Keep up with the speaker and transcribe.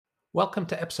Welcome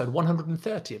to episode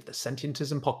 130 of the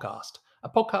Sentientism Podcast, a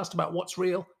podcast about what's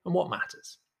real and what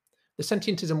matters. The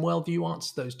Sentientism worldview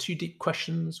answers those two deep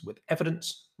questions with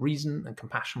evidence, reason, and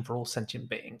compassion for all sentient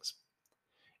beings.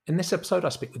 In this episode, I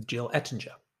speak with Jill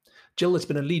Ettinger. Jill has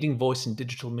been a leading voice in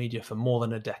digital media for more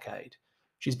than a decade.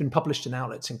 She's been published in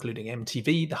outlets including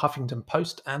MTV, The Huffington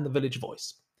Post, and The Village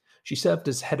Voice. She served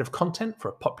as head of content for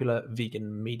a popular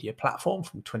vegan media platform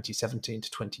from 2017 to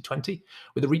 2020,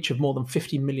 with a reach of more than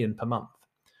 50 million per month.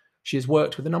 She has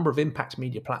worked with a number of impact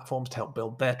media platforms to help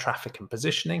build their traffic and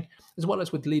positioning, as well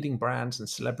as with leading brands and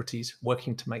celebrities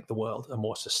working to make the world a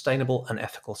more sustainable and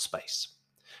ethical space.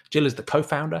 Jill is the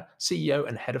co-founder, CEO,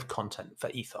 and head of content for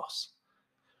Ethos.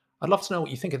 I'd love to know what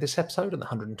you think of this episode and the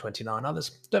 129 others.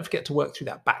 Don't forget to work through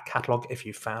that back catalogue if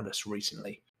you found us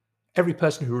recently. Every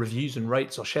person who reviews and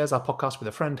rates or shares our podcast with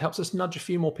a friend helps us nudge a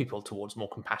few more people towards more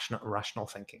compassionate and rational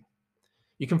thinking.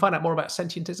 You can find out more about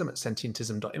Sentientism at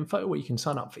sentientism.info, where you can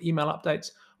sign up for email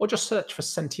updates, or just search for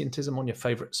Sentientism on your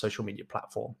favourite social media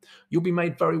platform. You'll be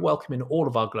made very welcome in all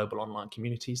of our global online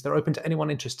communities. They're open to anyone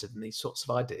interested in these sorts of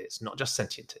ideas, not just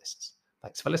sentientists.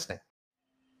 Thanks for listening.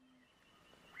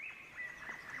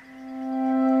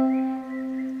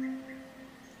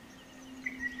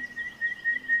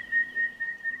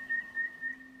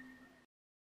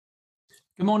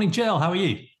 Good morning, Jill. How are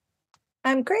you?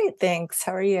 I'm great, thanks.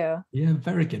 How are you? Yeah,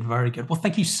 very good, very good. Well,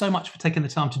 thank you so much for taking the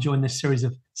time to join this series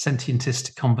of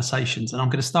Sentientist conversations. And I'm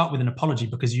going to start with an apology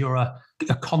because you're a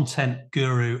content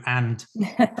guru and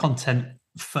content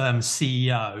firm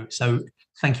CEO. So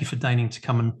thank you for deigning to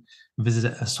come and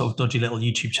visit a sort of dodgy little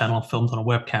YouTube channel filmed on a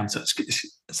webcam. So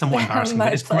it's somewhat embarrassing,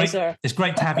 but it's pleasure. Great. It's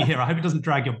great to have you here. I hope it doesn't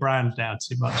drag your brand down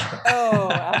too much.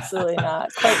 Oh, absolutely not.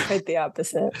 Quite the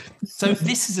opposite. So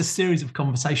this is a series of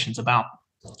conversations about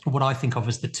what I think of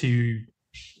as the two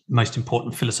most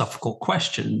important philosophical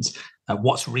questions.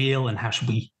 What's real and how should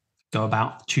we go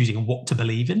about choosing what to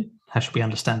believe in? How should we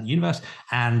understand the universe?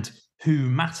 And who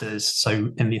matters?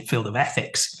 So in the field of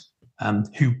ethics,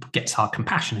 who gets our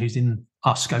compassion? Who's in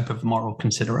our scope of moral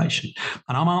consideration?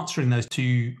 And I'm answering those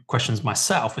two questions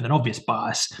myself with an obvious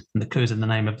bias. And the clue is in the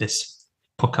name of this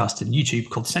podcast in YouTube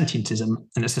called Sentientism.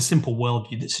 And it's a simple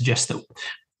worldview that suggests that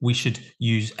we should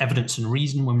use evidence and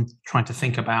reason when trying to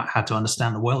think about how to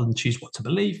understand the world and choose what to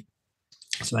believe.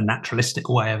 So a naturalistic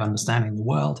way of understanding the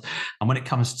world. And when it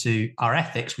comes to our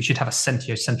ethics, we should have a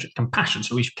sentiocentric compassion.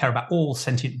 So we should care about all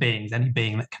sentient beings, any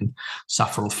being that can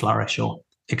suffer or flourish or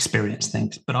experience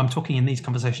things. But I'm talking in these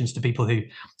conversations to people who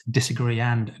disagree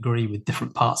and agree with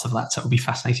different parts of that. So it would be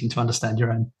fascinating to understand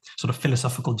your own sort of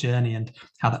philosophical journey and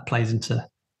how that plays into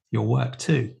your work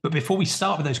too. But before we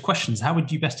start with those questions, how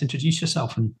would you best introduce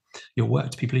yourself and your work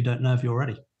to people who don't know of you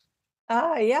already?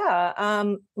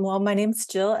 Well, my name's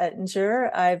Jill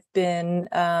Ettinger. I've been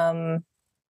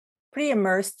pretty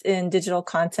immersed in digital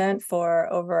content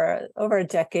for over a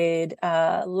decade.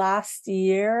 Last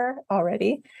year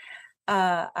already,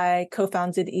 I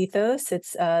co-founded Ethos.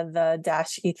 It's the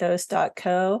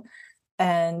ethos.co.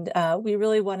 And we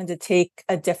really wanted to take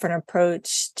a different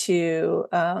approach to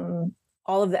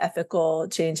all of the ethical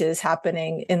changes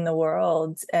happening in the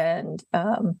world and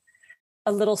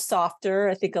a little softer.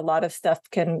 I think a lot of stuff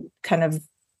can kind of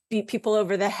beat people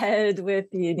over the head with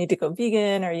you need to go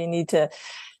vegan or you need to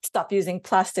stop using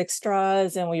plastic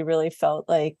straws. And we really felt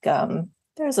like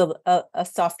there's a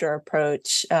softer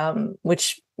approach,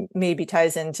 which maybe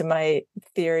ties into my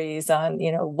theories on,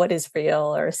 what is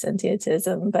real or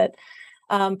sentientism. But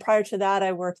prior to that,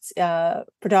 I worked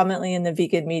predominantly in the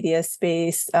vegan media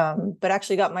space, but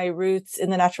actually got my roots in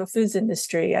the natural foods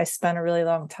industry. I spent a really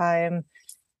long time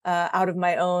out of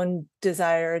my own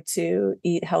desire to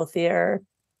eat healthier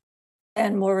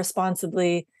and more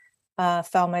responsibly,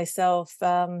 found myself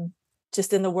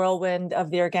just in the whirlwind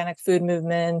of the organic food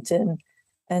movement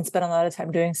and spent a lot of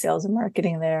time doing sales and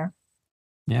marketing there.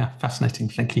 Yeah, fascinating.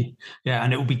 Thank you. Yeah,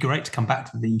 and it will be great to come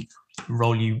back to the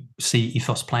role you see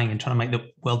Ethos playing in trying to make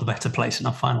the world a better place in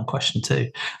our final question too.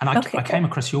 And I came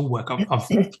across your work. I've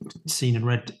seen and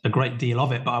read a great deal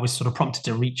of it, but I was sort of prompted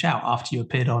to reach out after you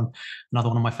appeared on another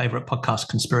one of my favorite podcasts,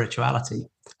 Conspirituality.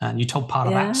 And you told part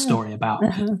of that story about,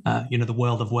 the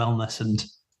world of wellness and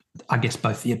I guess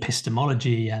both the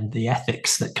epistemology and the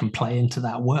ethics that can play into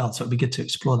that world. So it'd be good to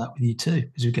explore that with you too,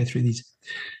 as we go through these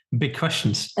big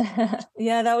questions.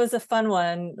 Yeah, that was a fun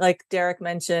one. Like Derek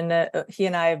mentioned, he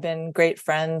and I have been great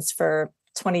friends for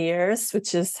 20 years,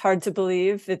 which is hard to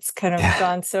believe. It's kind of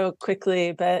gone so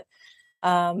quickly, but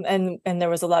and there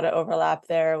was a lot of overlap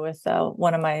there with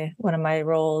one of my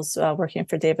roles working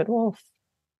for David Wolfe.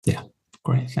 Yeah,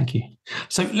 great, thank you.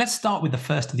 So let's start with the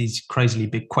first of these crazily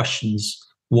big questions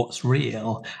what's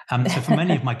real. So for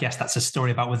many of my guests, that's a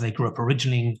story about whether they grew up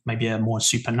originally in maybe a more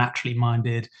supernaturally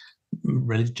minded,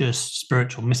 religious,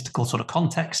 spiritual, mystical sort of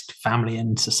context, family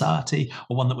and society,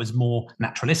 or one that was more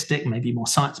naturalistic, maybe more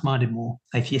science-minded, more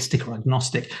atheistic or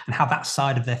agnostic, and how that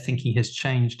side of their thinking has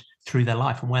changed through their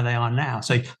life and where they are now.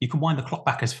 So you can wind the clock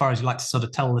back as far as you like to sort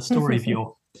of tell the story of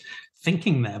your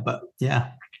thinking there, but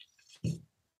yeah.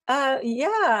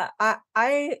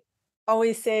 I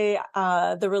always say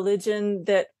the religion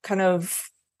that kind of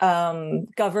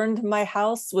governed my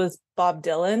house was Bob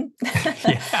Dylan.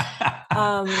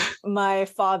 My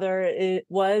father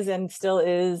was and still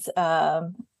is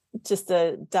just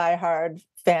a diehard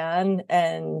fan,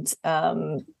 and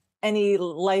any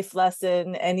life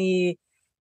lesson, any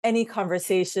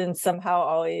conversation somehow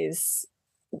always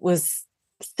was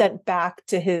sent back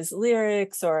to his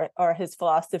lyrics or his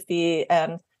philosophy,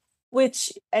 and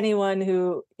which anyone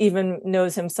who even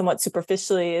knows him somewhat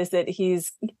superficially is that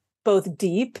he's both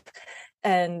deep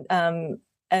and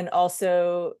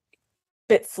also a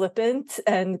bit flippant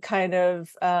and kind of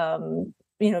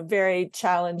very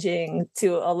challenging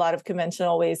to a lot of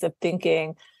conventional ways of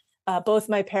thinking. Both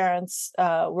my parents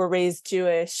were raised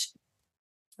Jewish.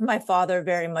 My father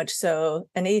very much so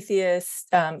an atheist,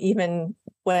 even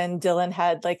when Dylan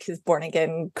had like his born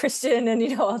again Christian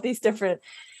and all these different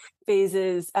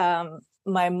phases.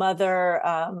 My mother,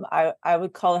 I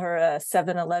would call her a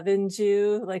 7-Eleven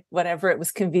Jew, like whenever it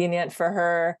was convenient for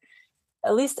her.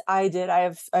 At least I did.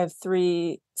 I have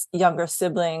 3 younger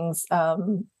siblings.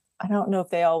 I don't know if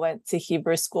they all went to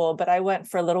Hebrew school, but I went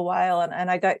for a little while,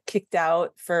 and I got kicked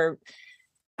out for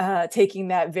taking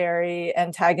that very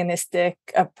antagonistic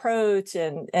approach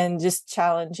and just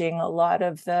challenging a lot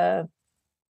of the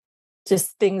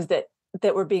just things that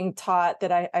were being taught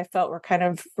that I felt were kind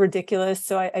of ridiculous.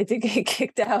 So I did get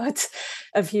kicked out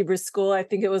of Hebrew school. I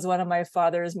think it was one of my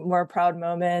father's more proud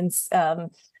moments. But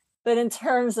in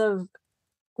terms of,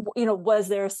 was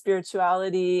there a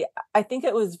spirituality? I think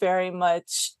it was very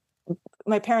much,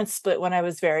 my parents split when I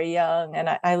was very young, and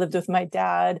I lived with my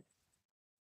dad.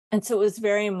 And so it was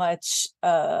very much,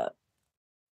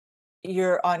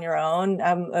 you're on your own.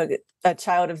 I'm a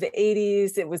child of the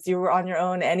 80s. It was, you were on your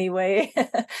own anyway.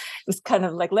 It was kind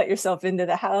of like, let yourself into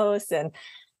the house. And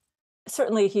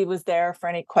certainly he was there for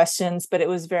any questions, but it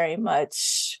was very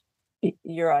much,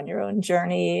 you're on your own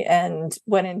journey. And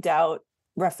when in doubt,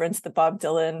 reference the Bob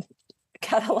Dylan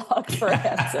catalog for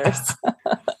answers.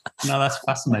 No, that's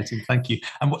fascinating. Thank you.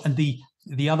 And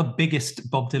the other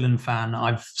biggest Bob Dylan fan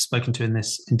I've spoken to in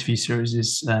this interview series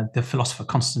is the philosopher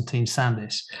Konstantin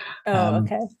Sandis.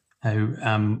 Okay. Who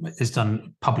has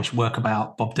done published work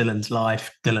about Bob Dylan's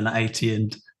life, Dylan at 80,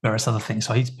 and various other things.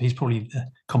 So he's probably the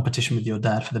competition with your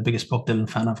dad for the biggest Bob Dylan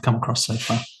fan I've come across so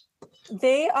far.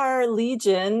 They are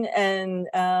legion, and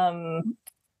I'm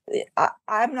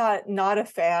not a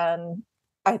fan.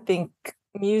 I think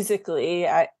musically,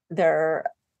 there are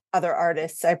other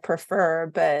artists I prefer,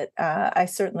 but I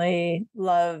certainly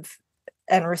love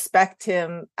and respect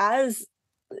him as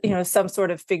some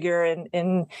sort of figure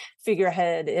in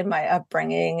figurehead in my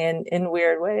upbringing in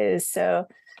weird ways. So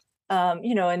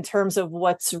in terms of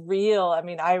what's real, I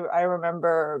mean, I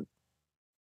remember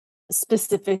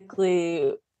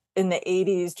specifically in the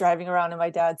 80s driving around in my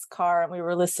dad's car, and we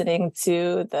were listening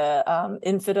to the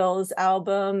Infidels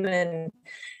album, and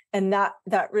that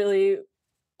really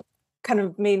kind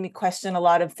of made me question a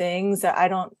lot of things that I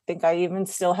don't think I even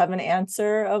still have an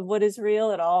answer of what is real.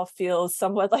 It all feels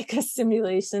somewhat like a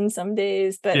simulation some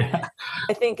days. But yeah.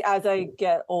 I think as I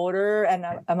get older, and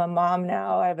I'm a mom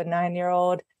now, I have a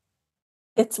 9-year-old,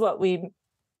 it's what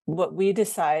we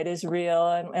decide is real.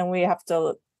 And we have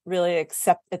to really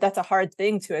accept that that's a hard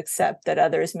thing to accept, that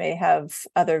others may have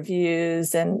other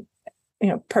views. And,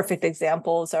 perfect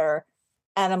examples are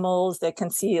animals that can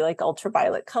see like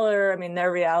ultraviolet color. I mean, their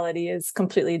reality is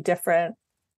completely different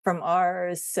from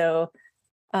ours. So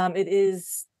it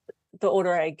is, the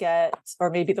older I get, or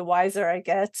maybe the wiser I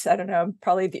get, I don't know,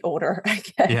 probably the older I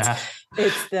get. Yeah.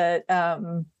 It's that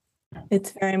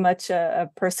it's very much a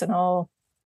personal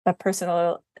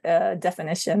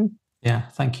definition. Yeah,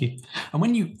 thank you. And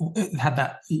when you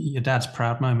had your dad's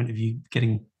proud moment of you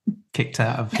getting kicked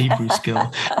out of Hebrew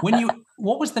school,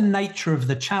 what was the nature of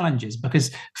the challenges? Because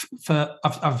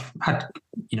I've had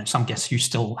some guests who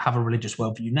still have a religious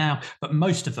worldview now, but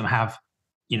most of them have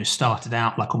started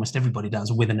out, like almost everybody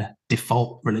does, within a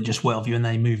default religious worldview, and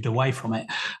they moved away from it.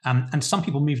 And some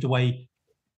people moved away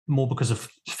more because of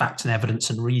facts and evidence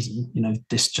and reason.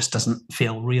 This just doesn't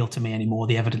feel real to me anymore.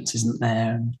 The evidence isn't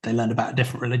there. And they learned about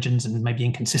different religions and maybe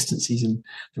inconsistencies in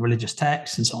the religious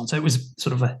texts and so on. So it was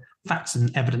sort of a facts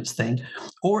and evidence thing,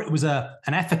 or it was an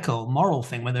ethical, moral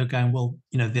thing where they're going, well,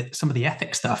 some of the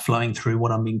ethics that are flowing through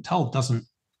what I'm being told doesn't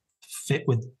fit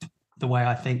with the way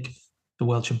I think the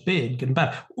world should be, good and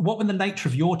bad. What were the nature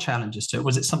of your challenges to it?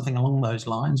 Was it something along those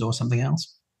lines or something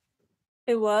else?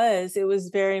 It was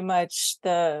very much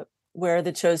we're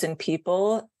the chosen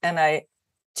people. And I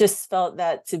just felt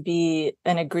that to be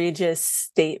an egregious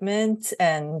statement.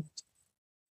 And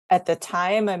at the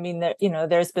time, I mean,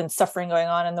 there's been suffering going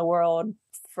on in the world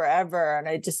forever. And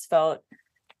I just felt,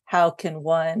 how can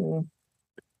one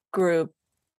group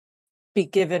be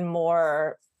given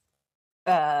more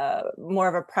of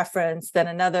a preference than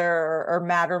another, or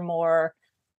matter more?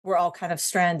 We're all kind of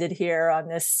stranded here on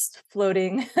this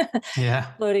floating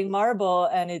marble.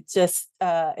 And it just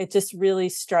really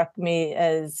struck me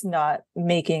as not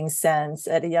making sense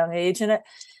at a young age. And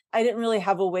I didn't really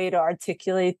have a way to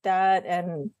articulate that.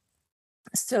 And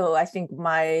so I think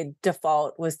my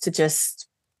default was to just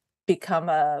become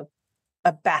a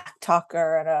back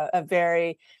talker and a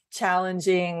very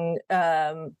challenging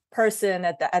person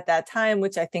at that time,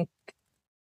 which I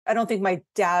don't think my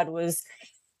dad was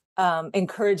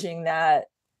encouraging that,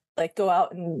 like, go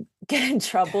out and get in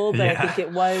trouble. But I think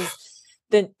it was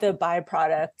the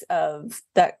byproduct of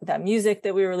that music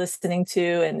that we were listening to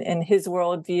and his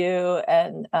worldview.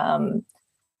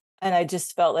 And I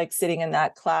just felt like sitting in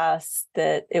that class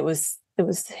that it was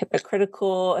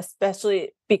hypocritical,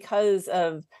 especially because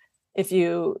of, if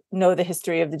you know the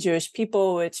history of the Jewish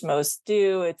people, which most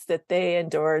do, it's that they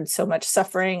endured so much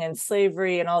suffering and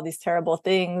slavery and all these terrible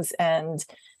things. And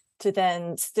to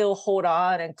then still hold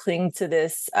on and cling to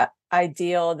this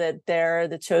ideal that they're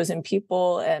the chosen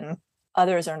people and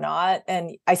others are not.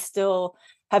 And I still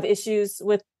have issues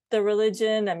with the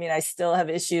religion. I mean, I still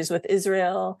have issues with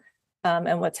Israel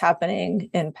and what's happening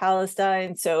in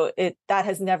Palestine. So that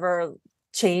has never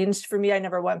changed for me. I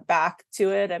never went back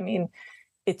to it. I mean,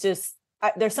 there's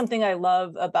something I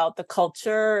love about the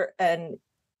culture. And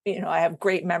I have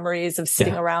great memories of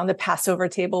sitting around the Passover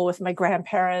table with my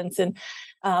grandparents, and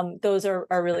those are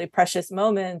really precious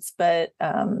moments. But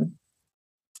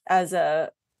as a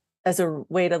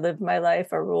way to live my life,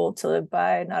 a rule to live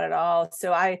by, not at all.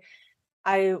 So I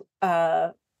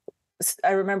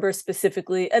remember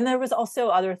specifically, and there was also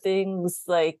other things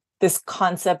like this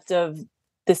concept of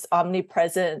this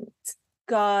omnipresent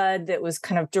God that was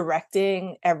kind of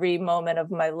directing every moment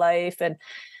of my life, and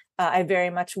I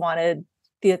very much wanted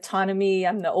the autonomy.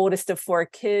 I'm the oldest of 4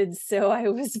 kids, so I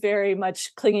was very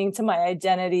much clinging to my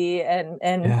identity and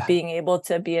being able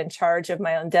to be in charge of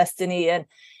my own destiny,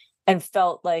 and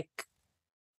felt like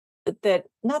that,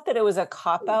 not that it was a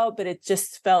cop-out, but it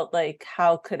just felt like,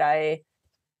 how could I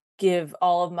give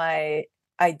all of my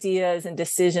ideas and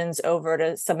decisions over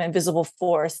to some invisible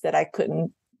force that I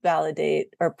couldn't validate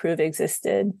or prove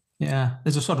existed? Yeah,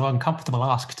 there's a sort of uncomfortable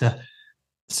ask to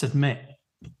submit.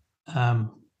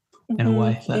 In a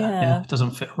way that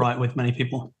doesn't fit right with many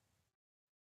people.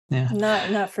 Yeah,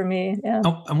 not for me. Yeah.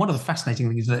 Oh, and one of the fascinating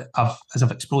things that as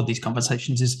I've explored these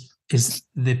conversations is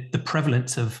the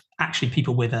prevalence of actually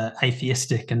people with an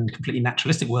atheistic and completely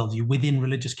naturalistic worldview within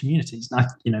religious communities.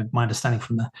 And my understanding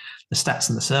from the stats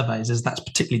and the surveys is that's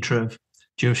particularly true of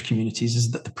Jewish communities,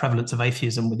 is that the prevalence of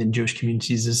atheism within Jewish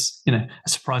communities is a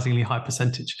surprisingly high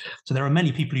percentage. So there are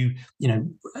many people who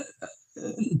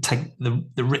take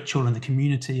the ritual and the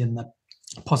community and the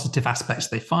positive aspects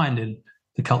they find in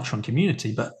the culture and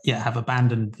community, but have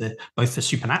abandoned both the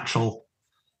supernatural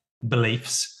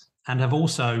beliefs and have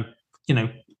also,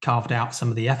 carved out some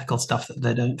of the ethical stuff that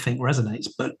they don't think resonates,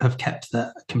 but have kept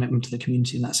the commitment to the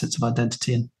community and that sense of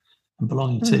identity and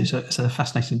belonging too. So it's a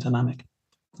fascinating dynamic.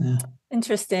 Yeah.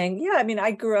 Interesting. Yeah. I mean,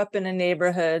 I grew up in a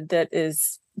neighborhood that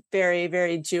is very,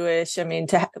 very Jewish. I mean,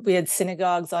 we had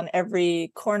synagogues on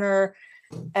every corner,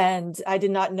 and I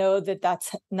did not know that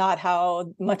that's not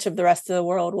how much of the rest of the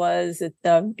world was.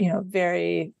 I've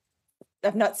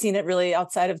not seen it really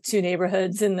outside of 2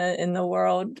 neighborhoods in the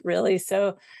world, really.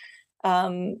 So,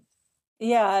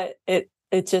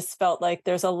 it just felt like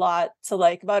there's a lot to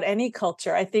like about any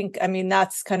culture. I think,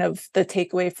 that's kind of the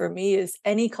takeaway for me, is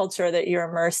any culture that you're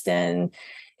immersed in,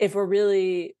 if we're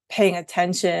really paying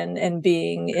attention and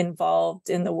being involved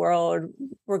in the world,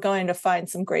 we're going to find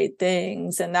some great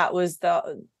things. And that was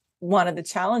one of the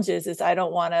challenges, is I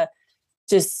don't want to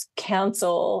just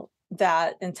cancel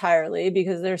that entirely,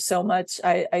 because there's so much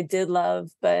I did love,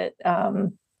 but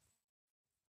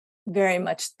very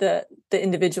much the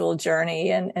individual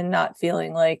journey and not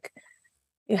feeling like,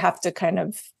 you have to kind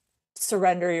of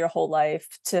surrender your whole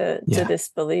life to this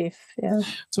belief. Yeah.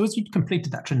 So as you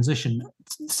completed that transition,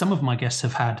 some of my guests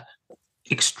have had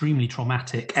extremely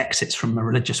traumatic exits from a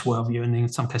religious worldview, and in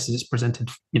some cases it's presented,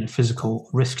 physical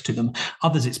risk to them.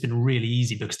 Others, it's been really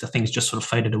easy because the things just sort of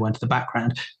faded away into the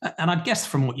background. And I guess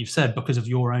from what you've said, because of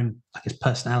your own,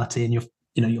 personality and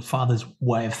your father's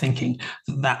way of thinking,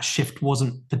 that shift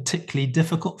wasn't particularly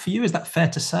difficult for you. Is that fair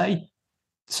to say?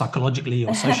 Psychologically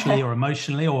or socially or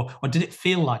emotionally, or did it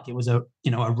feel like it was a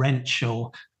wrench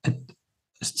or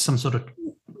some sort of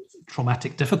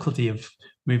traumatic difficulty of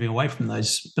moving away from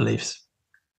those beliefs?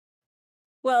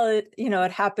 Well,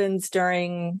 it happens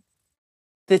during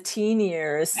the teen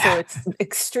years, so it's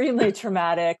extremely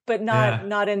traumatic, but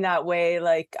not in that way.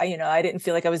 Like, I didn't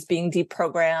feel like I was being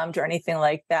deprogrammed or anything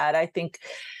like that. I think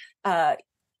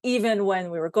even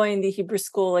when we were going to Hebrew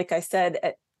school, like I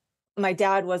said, my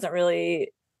dad wasn't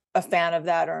really a fan of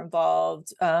that or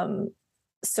involved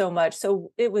so much.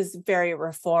 So it was very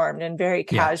reformed and very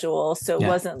casual. So it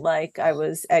wasn't like I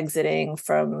was exiting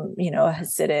from, a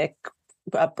Hasidic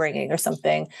upbringing or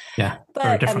something. Yeah, but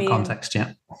very different context.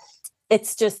 Yeah.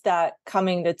 It's just that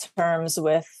coming to terms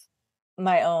with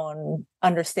my own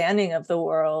understanding of the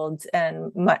world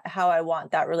and how I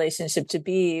want that relationship to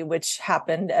be, which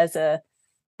happened as a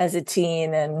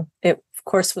teen, and it of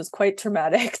course was quite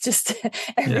traumatic, just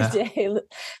every day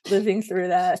living through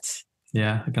that.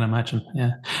 Yeah, I can imagine.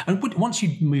 Yeah. And once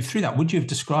you moved through that, would you have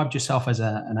described yourself as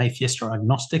an atheist or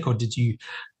agnostic, or did you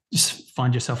just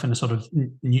find yourself in a sort of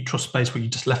neutral space where you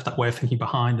just left that way of thinking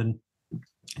behind and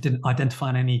didn't identify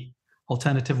in any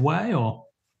alternative way? Or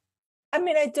I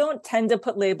mean, I don't tend to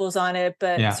put labels on it,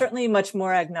 but certainly much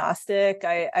more agnostic.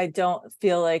 I don't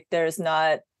feel like there's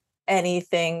not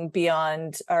anything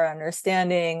beyond our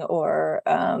understanding, or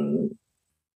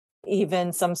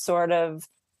even some sort of,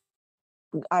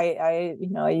 I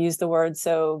use the word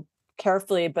so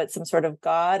carefully, but some sort of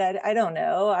God. I don't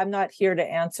know. I'm not here to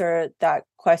answer that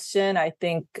question. I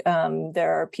think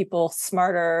there are people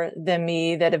smarter than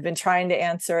me that have been trying to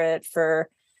answer it for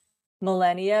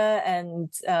millennia,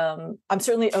 and I'm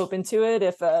certainly open to it.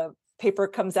 If a paper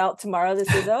comes out tomorrow that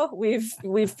says, "Oh,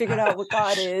 we've figured out what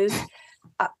God is,"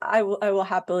 I will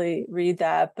happily read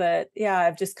that. But yeah,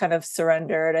 I've just kind of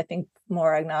surrendered. I think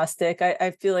more agnostic.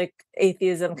 I feel like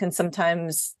atheism can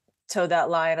sometimes toe that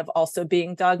line of also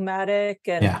being dogmatic,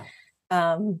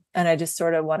 and I just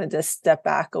sort of wanted to step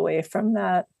back away from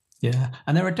that. Yeah,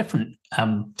 and there are different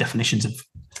definitions of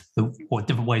or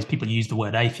different ways people use the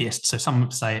word atheist. So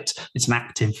some say it's an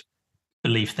active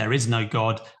belief there is no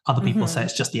God. Other people say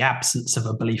it's just the absence of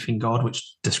a belief in God,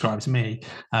 which describes me.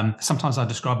 Sometimes I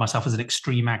describe myself as an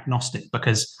extreme agnostic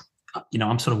because,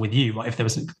 I'm sort of with you. Right? If there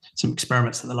was some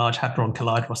experiments at the Large Hadron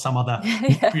Collider or some other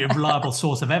reliable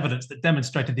source of evidence that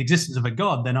demonstrated the existence of a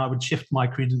God, then I would shift my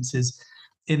credences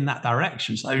in that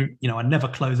direction. So, I never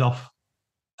close off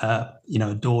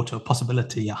a door to a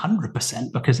possibility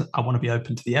 100% because I want to be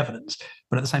open to the evidence.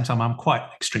 But at the same time, I'm quite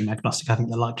extreme agnostic. I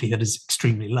think the likelihood is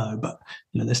extremely low, but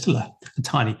there's still a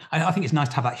tiny. I think it's nice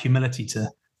to have that humility to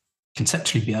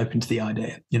conceptually be open to the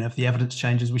idea. If the evidence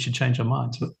changes, we should change our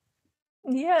minds. But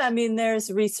yeah, I mean,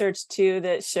 there's research too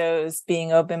that shows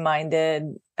being open-minded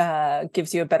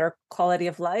gives you a better quality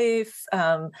of life.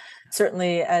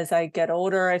 Certainly, as I get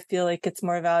older, I feel like it's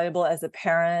more valuable. As a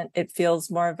parent, it feels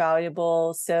more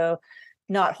valuable. So,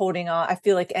 not holding on, I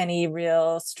feel like any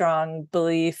real strong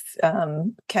belief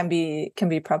can be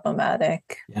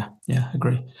problematic. Yeah,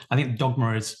 agree. I think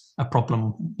dogma is a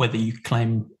problem whether you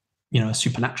claim, a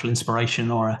supernatural inspiration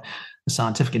or a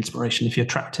scientific inspiration. If you're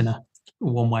trapped in a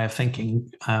one way of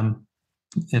thinking,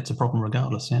 it's a problem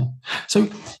regardless. Yeah. So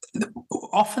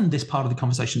often this part of the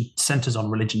conversation centers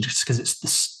on religion just because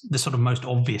it's the sort of most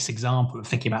obvious example of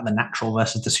thinking about the natural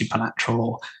versus the supernatural,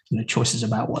 or choices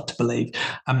about what to believe.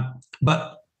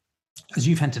 But as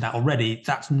you've hinted at already,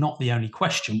 that's not the only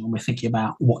question when we're thinking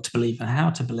about what to believe and how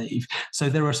to believe. So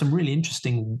there are some really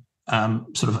interesting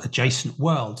sort of adjacent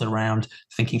worlds around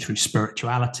thinking through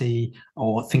spirituality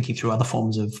or thinking through other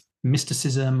forms of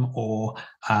mysticism or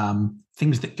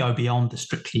things that go beyond the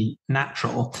strictly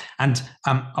natural. And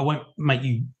I won't make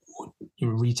you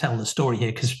retell the story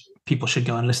here because people should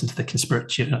go and listen to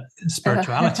the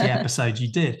spirituality episode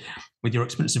you did with your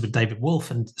experiences with David Wolfe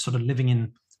and sort of living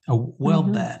in a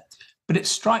world there. But it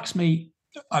strikes me,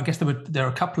 I guess there are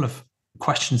a couple of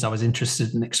questions I was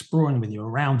interested in exploring with you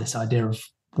around this idea of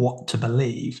what to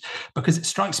believe, because it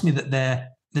strikes me that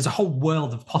there's a whole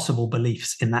world of possible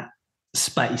beliefs in that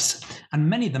space, and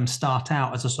many of them start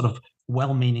out as a sort of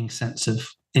well-meaning sense of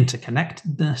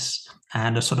interconnectedness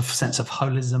and a sort of sense of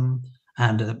holism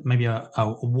and maybe a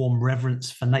warm reverence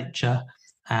for nature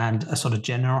and a sort of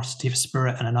generosity of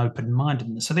spirit and an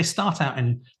open-mindedness. So they start out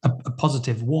in a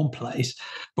positive, warm place.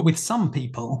 But with some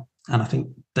people, and I think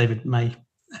David may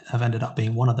have ended up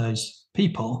being one of those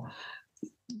people,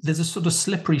 there's a sort of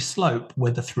slippery slope,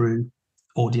 whether through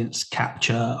audience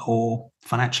capture or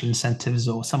financial incentives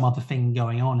or some other thing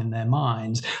going on in their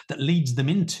minds, that leads them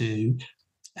into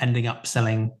ending up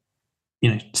selling,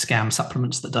 scam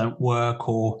supplements that don't work,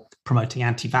 or promoting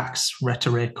anti-vax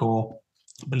rhetoric, or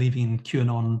believing in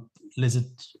QAnon, lizard,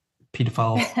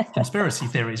 pedophile conspiracy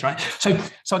theories, right?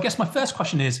 So I guess my first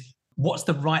question is, what's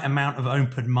the right amount of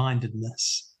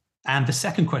open-mindedness? And the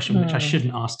second question, which I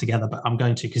shouldn't ask together, but I'm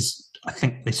going to because I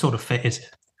think they sort of fit, is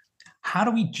how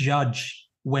do we judge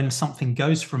when something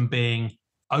goes from being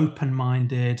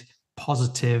open-minded,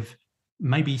 positive,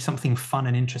 maybe something fun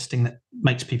and interesting that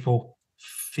makes people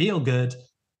feel good,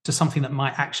 to something that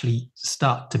might actually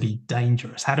start to be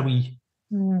dangerous? How do we,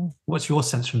 what's your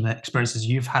sense from the experiences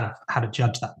you've had of how to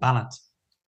judge that balance?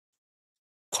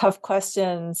 Tough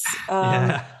questions.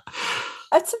 Yeah.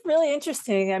 That's really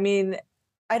interesting. I mean,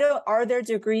 are there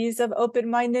degrees of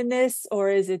open-mindedness, or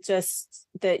is it just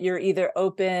that you're either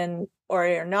open or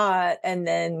you're not, and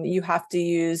then you have to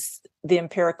use the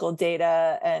empirical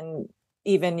data and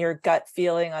even your gut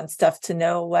feeling on stuff to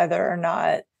know whether or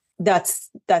not that's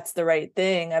the right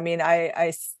thing? I mean,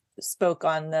 I spoke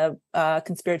on the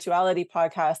Conspirituality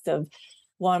podcast of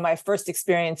one of my first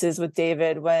experiences with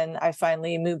David when I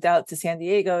finally moved out to San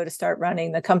Diego to start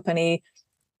running the company.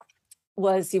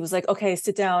 He was like, okay,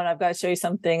 sit down, I've got to show you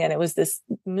something. And it was this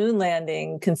moon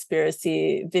landing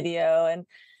conspiracy video. And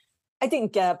I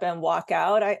didn't get up and walk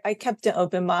out. I kept an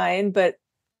open mind, but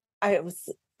I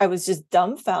was just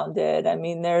dumbfounded. I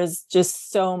mean, there's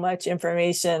just so much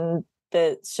information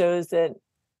that shows that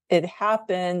it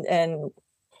happened. And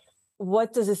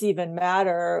what does this even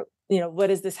matter? What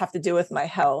does this have to do with my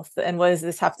health? And what does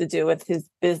this have to do with his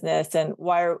business? And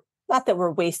not that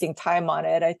we're wasting time on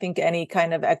it. I think any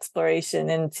kind of exploration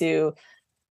into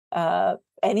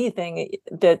anything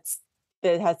that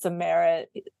has some merit,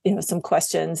 some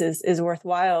questions is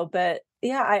worthwhile. But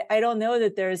yeah, I don't know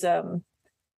that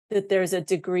there's a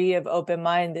degree of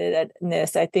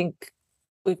open-mindedness. I think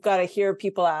we've got to hear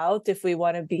people out if we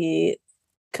want to be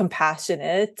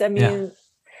compassionate. I mean,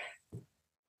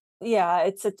 yeah,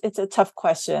 it's a tough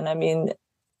question. I mean,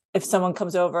 if someone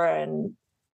comes over and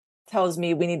tells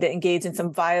me we need to engage in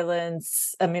some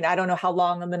violence, I mean, I don't know how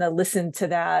long I'm going to listen to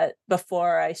that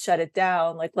before I shut it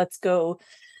down. Like, let's go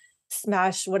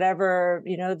smash whatever,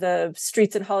 the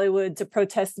streets in Hollywood to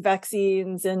protest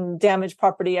vaccines and damage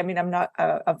property. I mean, I'm not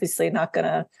obviously not going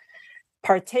to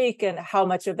partake. And how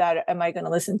much of that am I going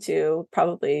to listen to?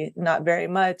 Probably not very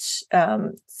much.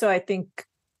 So I think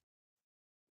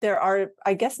there are,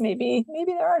 I guess maybe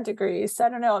there are degrees. I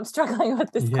don't know. I'm struggling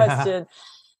with this question.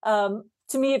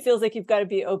 To me, it feels like you've got to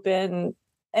be open,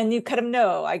 and you kind of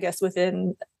know, I guess,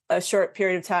 within a short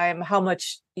period of time, how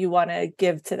much you want to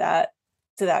give to that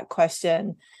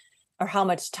question, or how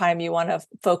much time you want to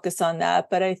focus on that.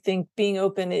 But I think being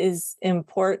open is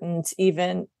important,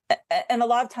 and a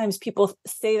lot of times people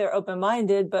say they're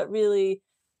open-minded, but really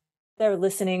they're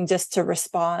listening just to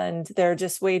respond. They're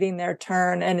just waiting their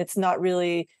turn. And it's not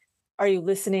really, are you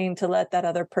listening to let that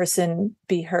other person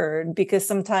be heard? Because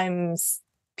sometimes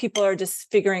people are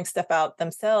just figuring stuff out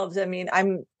themselves. I mean,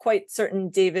 I'm quite certain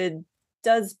David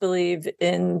does believe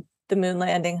in the moon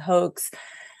landing hoax,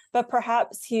 but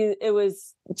perhaps it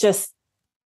was just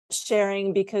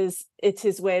sharing because it's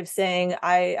his way of saying,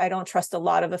 I don't trust a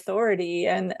lot of authority,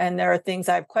 and there are things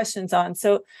I have questions on.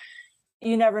 So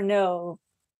you never know,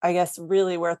 I guess,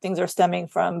 really where things are stemming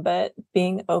from, but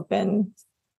being open,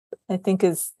 I think,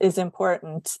 is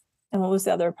important. And what was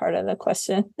the other part of the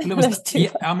question? It was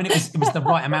the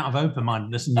right amount of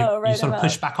open-mindedness, and you sort of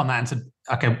pushed back on that and said,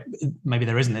 okay, maybe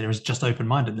there isn't. There is just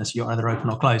open-mindedness. You're either open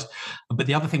or closed. But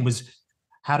the other thing was,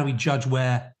 how do we judge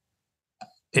where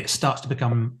it starts to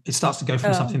go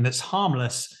from something that's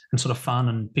harmless and sort of fun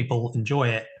and people enjoy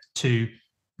it to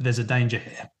there's a danger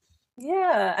here?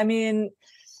 Yeah, I mean,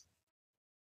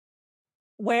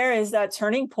 where is that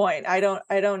turning point? I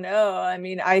don't know. I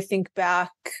mean, I think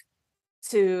back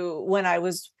to when I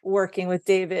was working with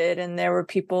David, and there were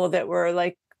people that were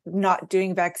like not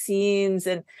doing vaccines,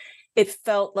 and it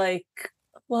felt like,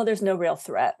 well, there's no real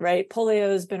threat, right? Polio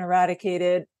has been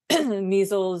eradicated,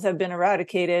 measles have been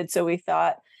eradicated. So we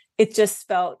thought it just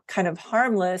felt kind of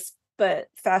harmless. But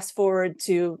fast forward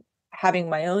to having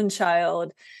my own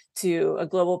child, to a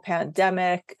global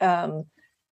pandemic,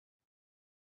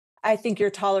 I think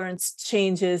your tolerance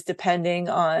changes depending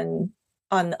on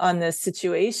the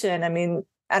situation. I mean,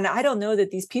 and I don't know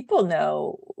that these people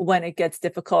know when it gets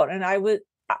difficult. And I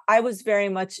I was very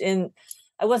much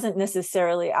I wasn't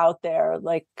necessarily out there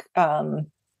like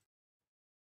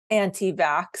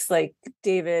anti-vax like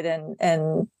David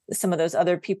and some of those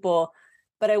other people,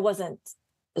 but I wasn't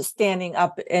standing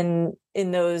up in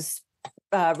those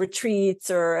retreats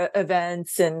or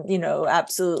events and,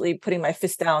 absolutely putting my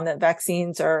fist down that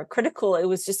vaccines are critical. It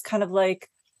was just kind of like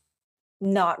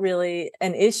not really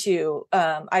an issue.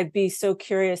 I'd be so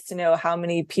curious to know how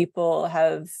many people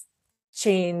have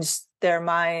changed their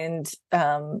mind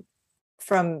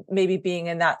from maybe being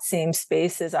in that same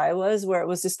space as I was, where it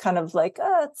was just kind of like,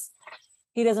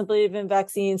 he doesn't believe in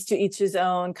vaccines, to each his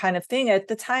own kind of thing. At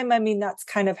the time, I mean, that's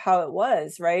kind of how it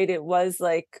was, right? It was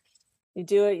like, you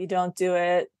do it, you don't do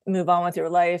it, move on with your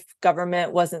life.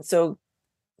 Government wasn't so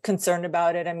concerned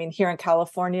about it. I mean, here in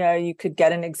California, you could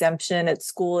get an exemption at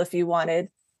school if you wanted.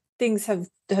 Things have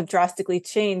drastically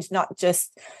changed, not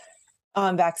just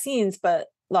on vaccines, but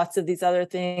lots of these other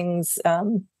things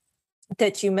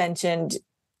that you mentioned,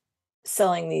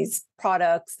 selling these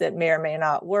products that may or may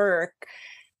not work,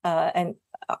 and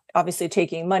obviously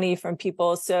taking money from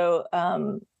people. So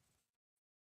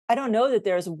I don't know that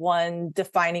there's one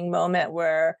defining moment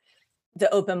where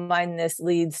the open-mindedness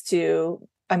leads to,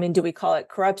 I mean, do we call it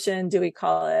corruption? Do we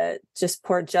call it just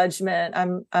poor judgment?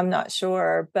 I'm not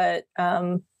sure, but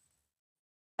I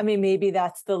mean, maybe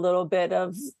that's the little bit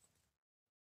of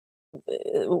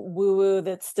woo-woo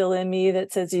that's still in me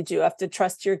that says you do have to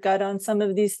trust your gut on some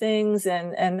of these things.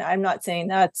 And I'm not saying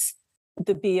that's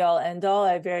the be-all end-all.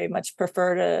 I very much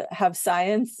prefer to have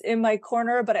science in my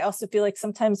corner, but I also feel like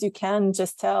sometimes you can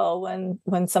just tell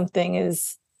when something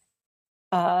is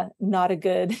not a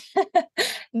good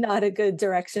not a good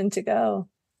direction to go.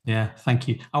 Yeah, thank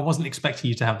you. I wasn't expecting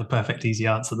you to have the perfect, easy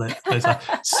answer. Those are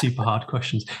super hard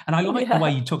questions. And I like the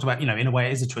way you talked about, in a way,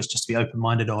 it is a choice just to be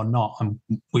open-minded or not. And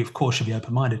we, of course, should be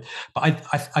open-minded. But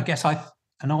I guess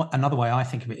another way I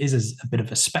think of it is as a bit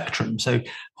of a spectrum. So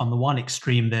on the one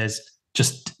extreme, there's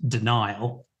just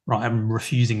denial, right? I'm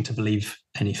refusing to believe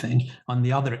anything. On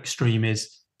the other extreme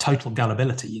is total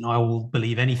gullibility. I will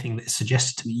believe anything that is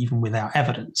suggested to me, even without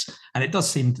evidence. And it does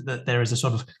seem that there is a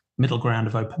sort of middle ground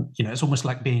of open, it's almost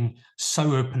like being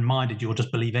so open-minded you'll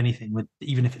just believe anything,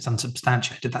 even if it's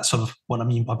unsubstantiated. That's sort of what I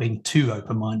mean by being too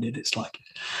open-minded. It's like,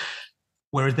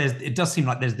 whereas it does seem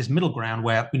like there's this middle ground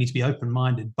where we need to be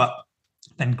open-minded, but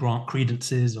then grant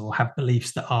credences or have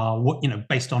beliefs that are,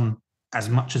 based on as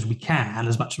much as we can,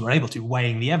 as much as we're able to,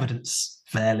 weighing the evidence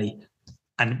fairly.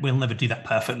 And we'll never do that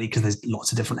perfectly because there's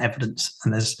lots of different evidence.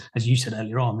 And there's, as you said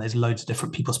earlier on, there's loads of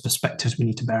different people's perspectives we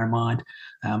need to bear in mind.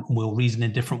 We'll reason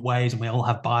in different ways and we all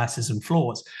have biases and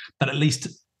flaws. But at least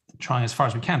trying as far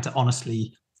as we can to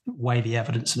honestly weigh the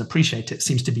evidence and appreciate it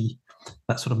seems to be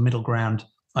that sort of middle ground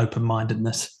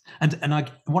open-mindedness.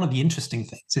 And one of the interesting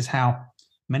things is how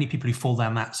many people who fall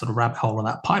down that sort of rabbit hole or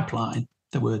that pipeline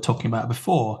that we were talking about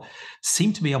before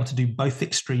seem to be able to do both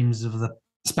extremes of the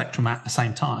spectrum at the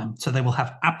same time. So they will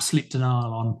have absolute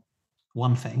denial on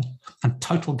one thing and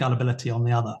total gullibility on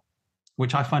the other,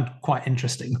 which I find quite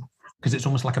interesting because it is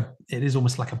almost like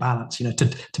a balance.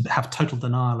 To have total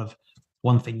denial of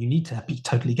one thing, you need to be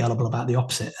totally gullible about the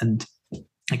opposite, and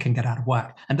it can get out of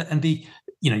whack. And the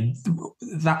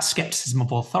that skepticism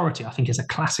of authority, I think, is a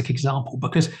classic example,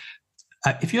 because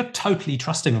if you're totally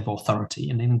trusting of authority,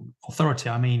 and in authority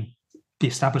I mean the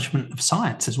establishment of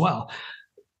science as well,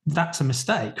 that's a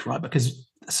mistake, right? Because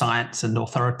science and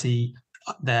authority,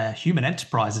 they're human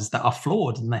enterprises that are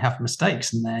flawed and they have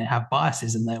mistakes and they have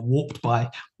biases and they're warped by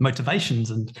motivations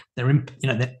and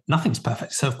nothing's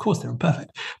perfect. So of course they're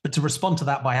imperfect. But to respond to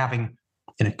that by having,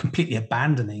 completely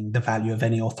abandoning the value of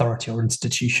any authority or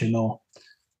institution or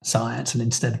science and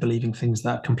instead believing things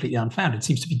that are completely unfounded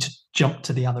seems to be to jump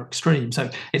to the other extreme. So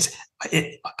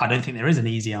I don't think there is an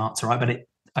easy answer, right? But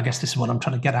I guess this is what I'm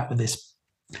trying to get at with this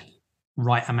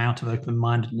right amount of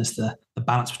open-mindedness, the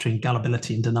balance between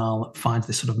gullibility and denial that finds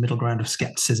this sort of middle ground of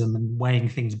skepticism and weighing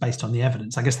things based on the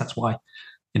evidence. I guess that's why,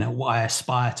 what I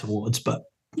aspire towards, but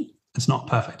it's not a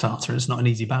perfect answer. It's not an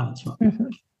easy balance. Mm-hmm.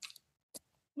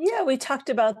 Yeah, we talked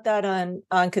about that on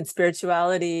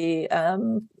Conspirituality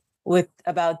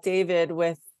about David,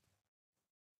 with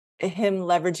him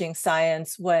leveraging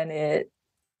science when it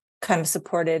kind of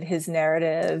supported his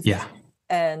narrative. Yeah.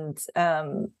 And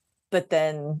but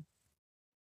then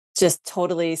just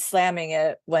totally slamming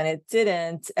it when it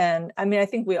didn't. And I mean, I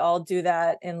think we all do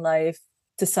that in life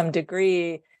to some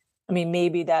degree. I mean,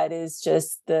 maybe that is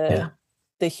just the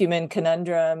human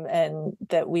conundrum, and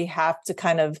that we have to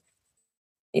kind of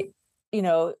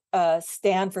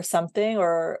stand for something,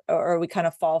 or we kind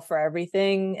of fall for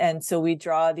everything. And so we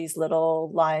draw these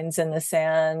little lines in the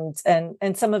sand,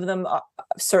 and some of them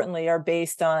certainly are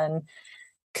based on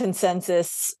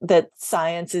consensus that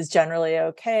science is generally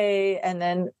okay. And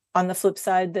then on the flip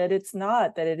side, that it's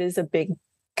not, that it is a big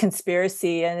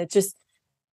conspiracy. And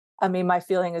my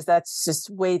feeling is that's just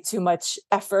way too much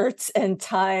effort and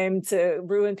time to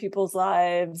ruin people's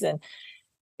lives. And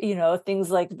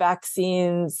things like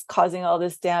vaccines causing all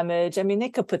this damage. I mean, they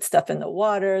could put stuff in the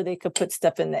water, they could put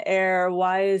stuff in the air.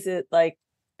 Why is it like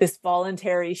this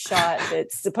voluntary shot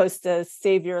that's supposed to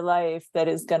save your life that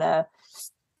is going to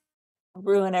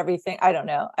ruin everything? I don't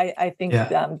know. I think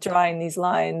drawing these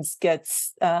lines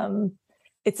gets,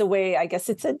 it's a way, I guess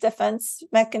it's a defense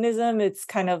mechanism. It's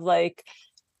kind of like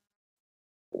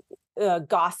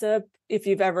gossip. If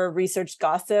you've ever researched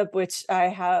gossip, which I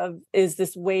have, is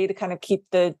this way to kind of keep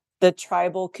the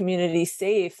tribal community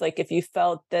safe. Like if you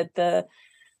felt that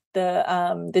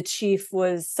the chief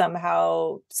was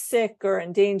somehow sick or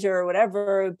in danger or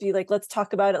whatever, it'd be like, let's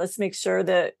talk about it. Let's make sure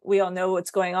that we all know what's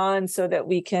going on so that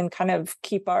we can kind of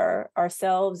keep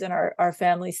ourselves and our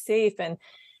families safe. And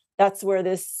that's where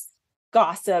this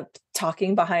gossip,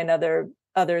 talking behind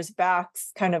others'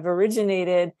 backs, kind of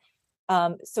originated.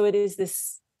 So it is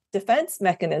this defense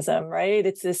mechanism, right?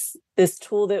 It's this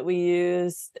tool that we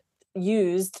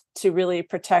used to really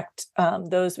protect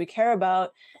those we care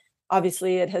about.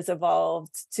 Obviously, it has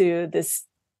evolved to this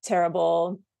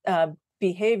terrible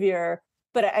behavior,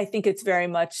 but I think it's very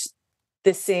much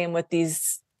the same with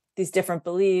these different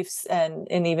beliefs and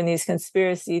even these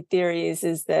conspiracy theories.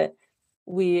 Is that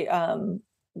we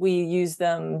use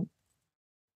them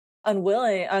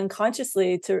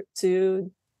unconsciously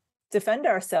to defend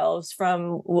ourselves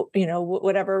from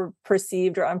whatever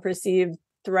perceived or unperceived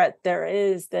threat there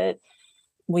is that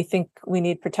we think we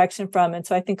need protection from. And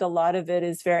so I think a lot of it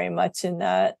is very much in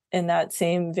that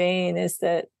same vein, is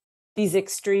that these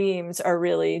extremes are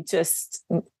really just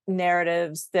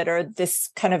narratives that are this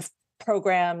kind of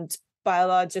programmed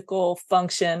biological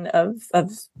function of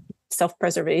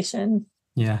self-preservation.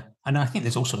 Yeah. And I think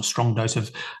there's also a strong dose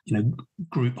of,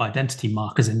 group identity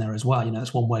markers in there as well.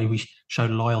 That's one way we show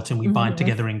loyalty and we bind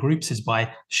together in groups, is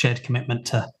by shared commitment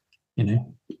to,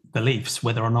 beliefs,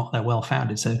 whether or not they're well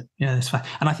founded. So yeah, that's fine.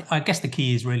 And I guess the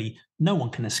key is really no one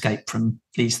can escape from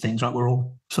these things, right? We're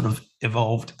all sort of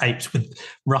evolved apes with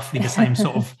roughly the same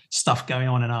sort of stuff going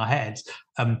on in our heads.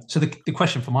 So the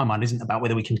question for my mind isn't about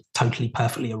whether we can totally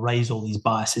perfectly erase all these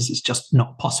biases. It's just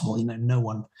not possible. No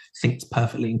one thinks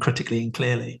perfectly and critically and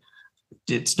clearly.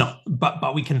 It's not,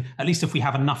 but we can, at least if we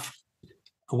have enough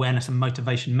awareness and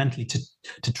motivation mentally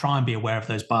to try and be aware of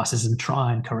those biases and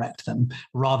try and correct them,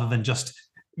 rather than just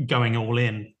going all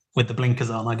in with the blinkers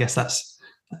on. I guess that's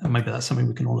something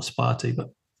we can all aspire to. But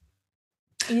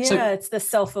it's the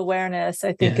self-awareness,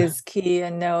 I think, is key,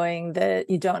 and knowing that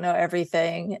you don't know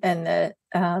everything, and that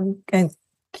and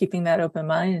keeping that open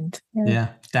mind.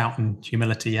 Doubt and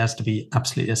humility has to be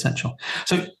absolutely essential.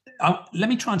 So let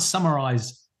me try and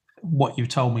summarize what you've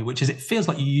told me, which is, it feels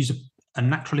like you use a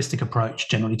naturalistic approach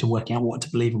generally to working out what to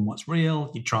believe and what's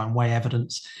real. You try and weigh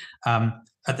evidence.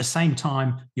 At the same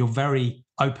time, you're very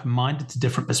open-minded to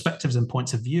different perspectives and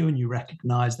points of view, and you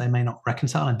recognize they may not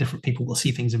reconcile, and different people will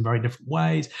see things in very different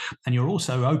ways. And you're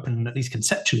also open, at least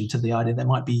conceptually, to the idea there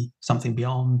might be something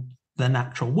beyond the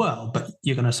natural world, but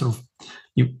you're going to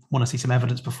you want to see some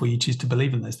evidence before you choose to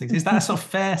believe in those things. Is that a sort of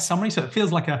fair summary? So it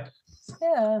feels like I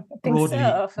think broadly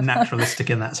so.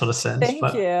 naturalistic in that sort of sense.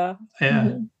 Thank you.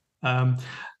 Yeah.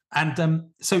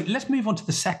 So let's move on to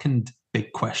the second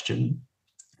big question,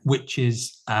 which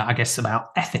is, I guess, about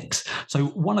ethics. So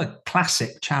one of the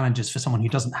classic challenges for someone who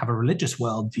doesn't have a religious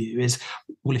worldview is,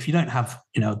 well, if you don't have,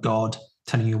 a God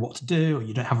telling you what to do, or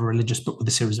you don't have a religious book with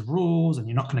a series of rules, and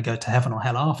you're not going to go to heaven or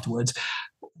hell afterwards,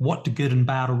 what do good and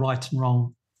bad or right and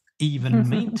wrong even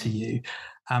mean to you?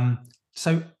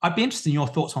 So I'd be interested in your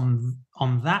thoughts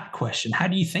on that question. How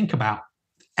do you think about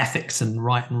ethics and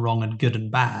right and wrong and good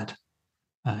and bad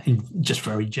in just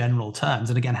very general terms?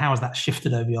 And again, how has that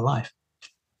shifted over your life?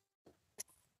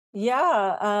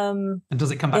 Yeah. And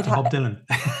does it come back to Bob Dylan?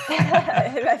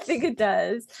 I think it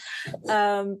does.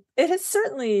 It has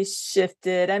certainly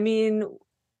shifted. I mean,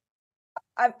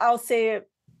 I'll say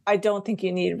I don't think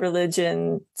you need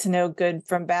religion to know good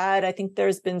from bad. I think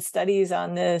there's been studies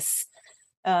on this.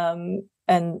 And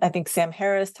I think Sam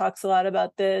Harris talks a lot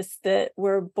about this, that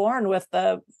we're born with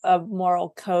a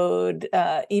moral code,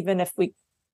 even if we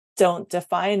don't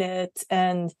define it.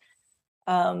 And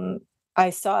I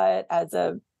saw it as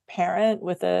a parent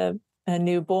with a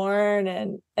newborn,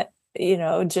 and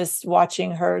just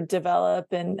watching her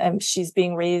develop, and she's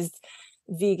being raised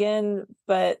vegan,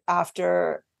 but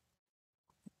after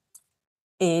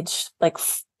age like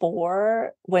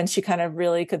 4, when she kind of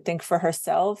really could think for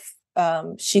herself,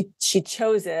 she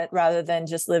chose it rather than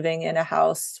just living in a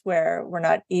house where we're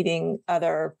not eating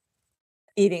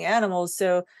animals.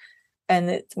 So,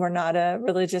 and we're not a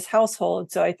religious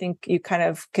household. So I think you kind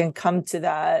of can come to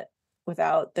that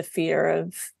without the fear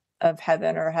of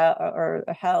heaven or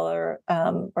hell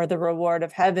or the reward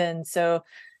of heaven. So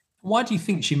why do you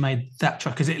think she made that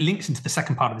choice? Because it links into the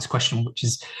second part of this question, which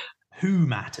is who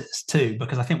matters too.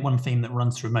 Because I think one theme that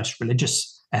runs through most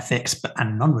religious ethics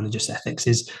and non-religious ethics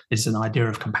is an idea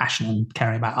of compassion and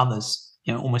caring about others.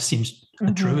 It almost seems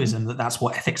a truism that that's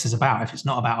what ethics is about. If it's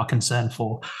not about our concern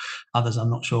for others, I'm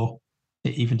not sure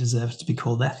it even deserves to be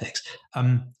called ethics.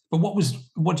 But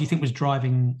what do you think was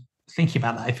driving thinking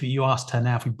about that? If you asked her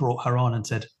now, if we brought her on and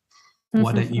said,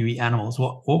 why don't you eat animals?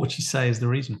 What would she say is the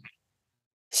reason?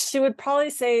 She would probably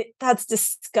say, that's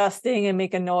disgusting, and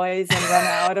make a noise and run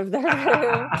out of the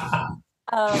room.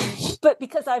 But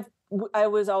because I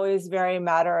was always very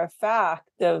matter of fact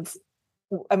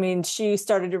she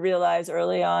started to realize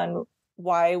early on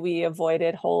why we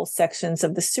avoided whole sections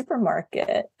of the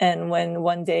supermarket. And when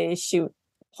one day she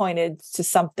pointed to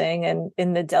something and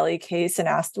in the deli case and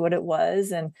asked what it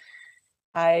was, and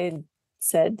I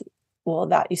said, well,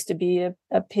 that used to be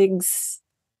a pig's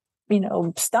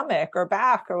stomach or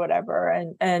back or whatever.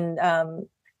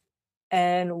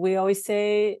 And we always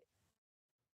say,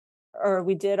 or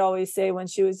we did always say when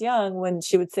she was young, when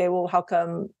she would say, well, how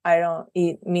come I don't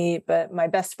eat meat, but my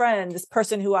best friend, this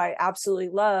person who I absolutely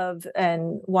love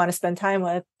and want to spend time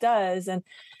with, does? And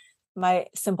my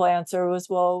simple answer was,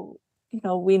 well,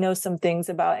 we know some things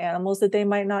about animals that they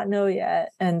might not know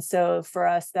yet. And so for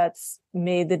us, that's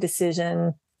made the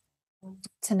decision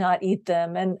to not eat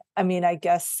them. And I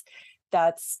guess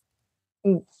that's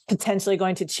potentially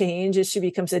going to change as she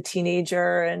becomes a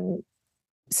teenager and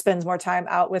spends more time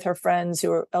out with her friends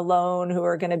who are alone, who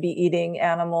are going to be eating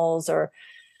animals, or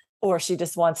she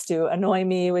just wants to annoy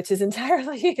me, which is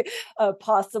entirely a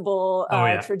possible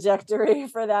trajectory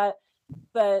for that.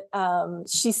 But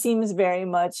she seems very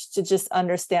much to just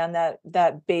understand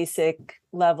that basic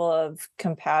level of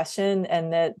compassion,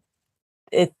 and that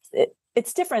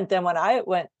it's different than when I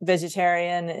went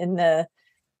vegetarian in the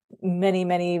many,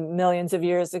 many millions of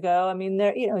years ago.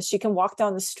 She can walk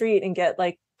down the street and get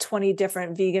like 20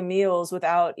 different vegan meals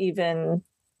without even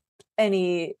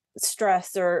any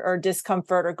stress or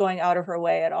discomfort or going out of her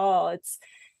way at all.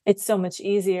 It's so much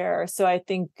easier. So I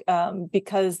think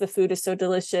because the food is so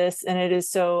delicious and it is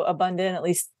so abundant, at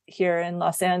least here in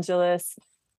Los Angeles,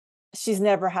 she's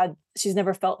never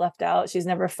felt left out. She's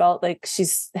never felt like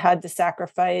she's had to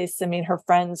sacrifice. Her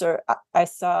friends, or I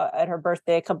saw at her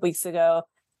birthday a couple weeks ago,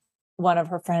 one of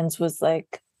her friends was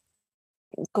like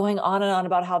going on and on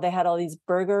about how they had all these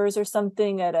burgers or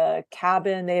something at a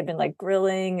cabin. They had been like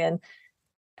grilling,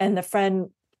 and the friend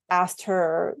asked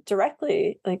her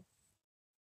directly, like,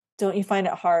 don't you find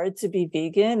it hard to be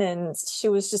vegan? And she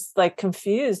was just like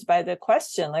confused by the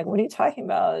question. Like, what are you talking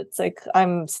about? It's like,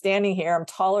 I'm standing here, I'm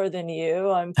taller than you,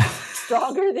 I'm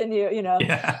stronger than you,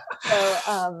 Yeah.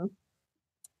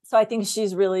 So I think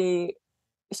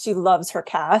she loves her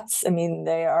cats.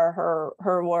 They are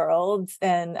her world.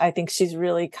 And I think she's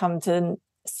really come to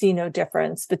see no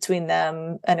difference between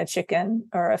them and a chicken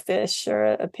or a fish or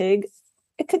a pig.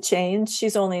 It could change.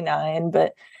 She's only 9,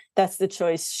 but that's the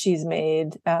choice she's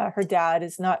made. Her dad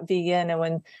is not vegan. And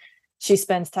when she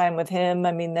spends time with him,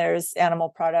 there's animal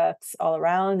products all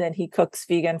around, and he cooks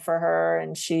vegan for her,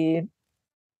 and she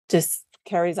just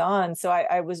carries on. So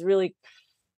I was really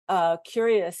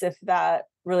curious if that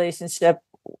relationship,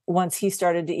 once he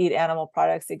started to eat animal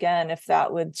products again, if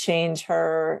that would change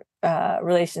her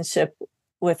relationship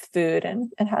with food,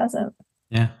 and hasn't.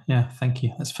 Yeah. Thank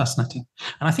you. That's fascinating.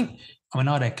 And I think,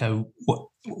 I'd echo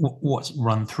what's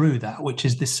run through that, which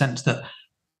is this sense that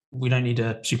we don't need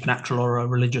a supernatural or a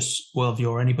religious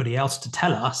worldview or anybody else to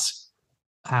tell us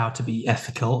how to be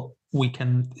ethical.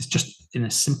 It's just, in a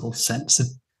simple sense, a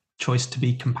choice to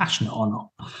be compassionate or not.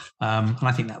 And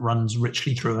I think that runs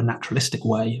richly through a naturalistic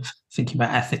way of thinking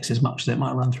about ethics as much as it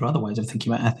might run through other ways of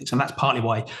thinking about ethics. And that's partly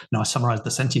why I summarized the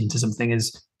sentientism thing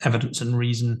as evidence and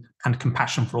reason and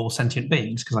compassion for all sentient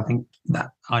beings, because I think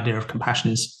that idea of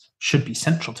compassion should be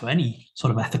central to any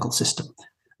sort of ethical system,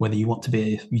 whether you want to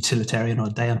be a utilitarian or a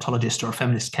deontologist or a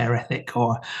feminist care ethic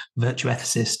or virtue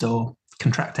ethicist or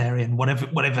contractarian, whatever,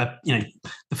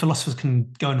 the philosophers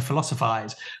can go and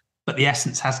philosophize, but the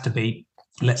essence has to be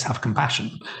let's have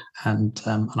compassion. And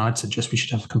I'd suggest we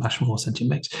should have compassion for all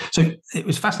sentient beings. So it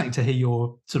was fascinating to hear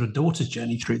your sort of daughter's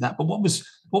journey through that. But what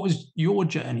was your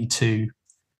journey to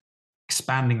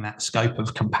expanding that scope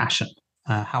of compassion?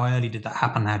 How early did that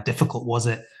happen? How difficult was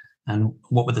it? And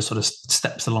what were the sort of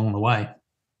steps along the way?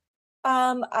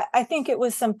 I think it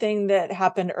was something that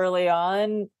happened early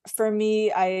on. For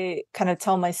me, I kind of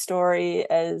tell my story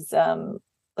as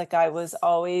like I was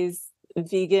always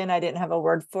vegan. I didn't have a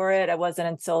word for it. I wasn't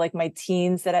until like my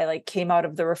teens that I like came out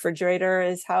of the refrigerator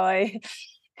is how I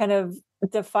kind of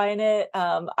define it.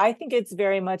 I think it's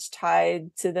very much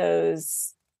tied to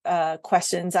those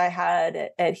questions I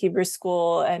had at Hebrew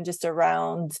school and just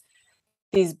around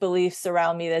these beliefs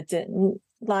around me that didn't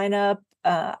line up.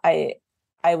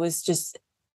 I was just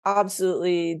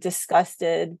absolutely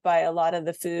disgusted by a lot of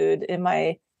the food in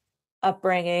my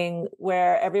upbringing,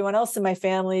 where everyone else in my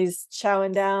family's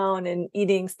chowing down and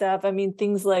eating stuff. I mean,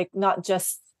 things like not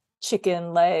just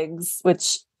chicken legs,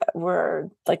 which were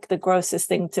like the grossest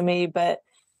thing to me, but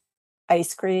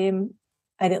ice cream.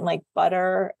 I didn't like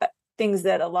butter. Things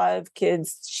that a lot of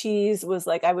kids, cheese was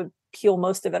like, I would peel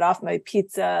most of it off my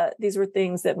pizza. These were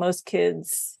things that most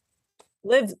kids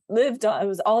lived on. It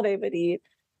was all they would eat.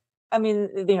 I mean,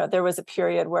 there was a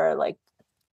period where like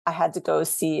I had to go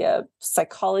see a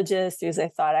psychologist because I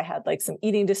thought I had like some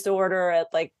eating disorder at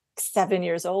like 7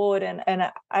 years old. And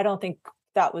I don't think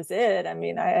that was it. I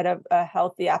mean, I had a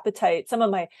healthy appetite. Some of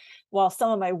my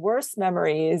worst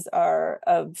memories are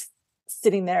of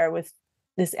sitting there with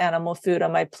this animal food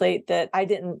on my plate that I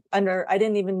didn't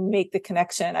even make the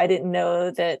connection. I didn't know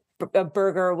that a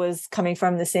burger was coming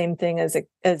from the same thing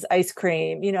as ice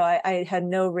cream. I had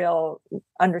no real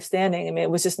understanding. I mean,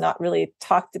 it was just not really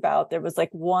talked about. There was like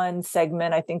one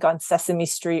segment, I think, on Sesame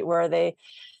Street where they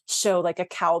show like a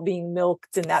cow being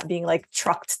milked and that being like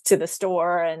trucked to the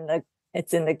store and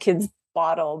it's in the kid's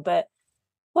bottle, but it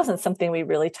wasn't something we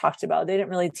really talked about. They didn't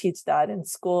really teach that in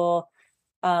school.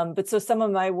 But so some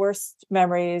of my worst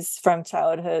memories from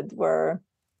childhood were,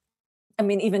 I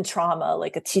mean, even trauma,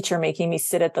 like a teacher making me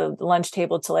sit at the lunch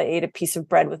table till I ate a piece of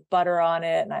bread with butter on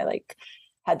it. And I like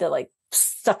had to like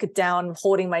suck it down,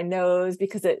 holding my nose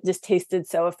because it just tasted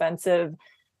so offensive.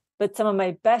 But some of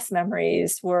my best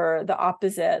memories were the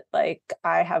opposite. Like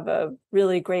I have a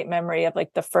really great memory of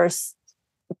like the first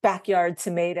backyard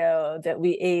tomato that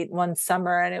we ate one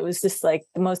summer, and it was just like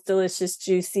the most delicious,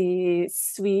 juicy,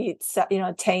 sweet,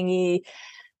 tangy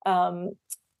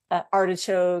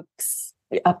artichokes,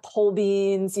 pole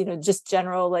beans, just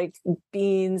general like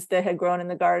beans that had grown in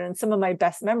the garden. Some of my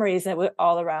best memories, and it was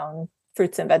all around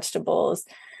fruits and vegetables.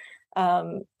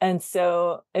 And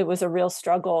so it was a real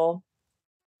struggle.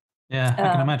 Yeah, I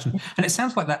can imagine. And it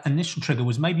sounds like that initial trigger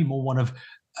was maybe more one of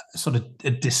sort of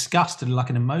a disgust in like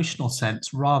an emotional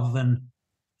sense, rather than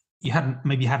you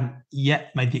hadn't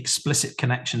yet made the explicit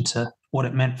connection to what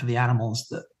it meant for the animals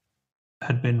that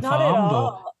had been Not at farmed.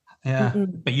 all.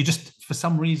 But you just, for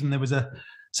some reason, there was a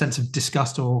sense of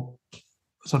disgust or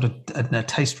sort of a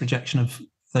taste rejection of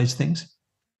those things.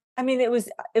 I mean, it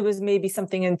was maybe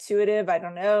something intuitive. I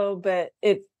don't know, but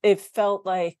it felt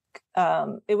like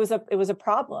it was a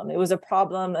problem. It was a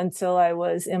problem until I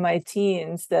was in my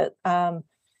teens that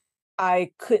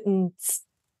I couldn't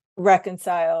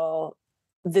reconcile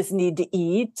this need to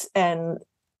eat and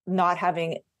not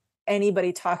having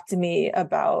anybody talk to me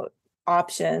about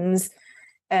options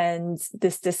and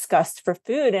this disgust for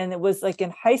food. And it was like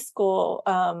in high school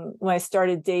when I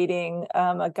started dating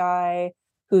a guy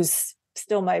who's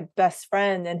still my best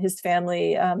friend, and his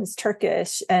family is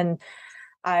Turkish. And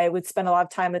I would spend a lot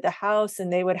of time at the house,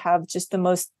 and they would have just the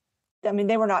most, I mean,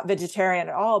 they were not vegetarian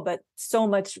at all, but so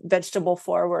much vegetable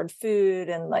forward food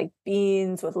and like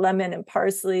beans with lemon and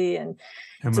parsley and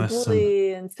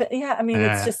tabbouleh and I mean,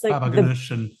 it's just like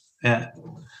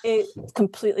it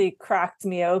completely cracked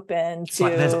me open to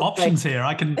like there's options here.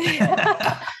 I can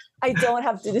I don't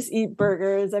have to just eat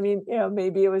burgers. I mean,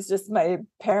 maybe it was just my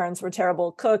parents were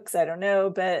terrible cooks. I don't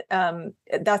know, but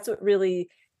that's what really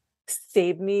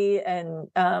saved me and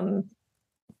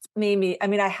made me. I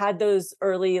mean, I had those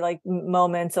early like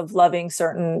moments of loving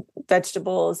certain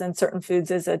vegetables and certain foods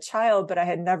as a child, but I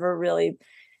had never really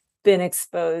been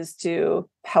exposed to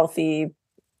healthy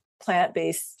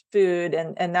plant-based food,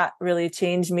 and that really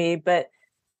changed me. But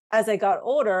as I got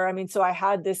older, I mean, so I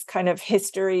had this kind of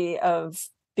history of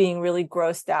being really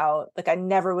grossed out. Like I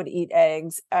never would eat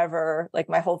eggs ever. Like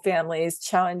my whole family's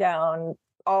chowing down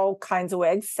all kinds of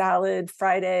eggs, salad,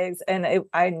 fried eggs. And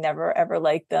I never, ever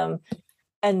liked them.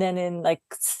 And then in like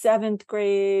 7th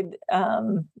grade,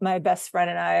 my best friend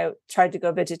and I tried to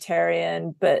go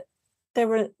vegetarian, but there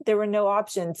were no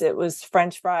options. It was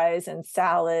French fries and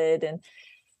salad and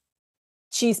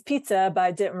cheese pizza, but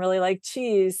I didn't really like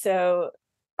cheese. So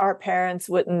our parents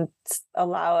wouldn't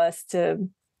allow us to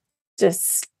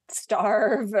just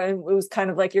starve. And it was kind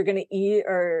of like, you're going to eat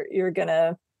or we're going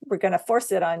to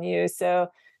force it on you. So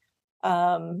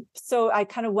I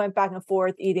kind of went back and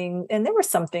forth eating, and there were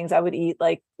some things I would eat,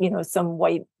 like, some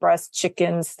white breast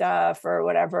chicken stuff or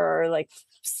whatever, or like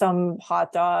some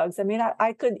hot dogs. I mean,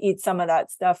 I could eat some of that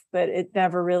stuff, but it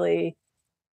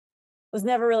was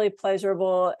never really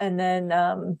pleasurable. And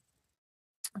then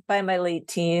by my late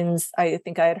teens, I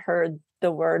think I had heard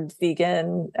the word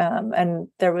vegan, and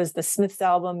there was the Smiths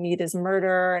album Meat is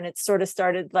Murder, and it sort of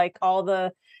started, like, all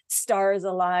the stars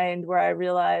aligned, where I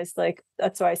realized, like,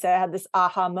 that's why I say I had this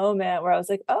aha moment where I was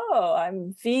like, oh,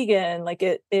 I'm vegan. Like,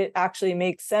 it actually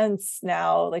makes sense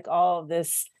now, like all of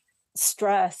this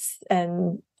stress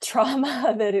and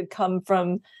trauma that had come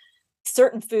from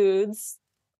certain foods,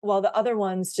 while the other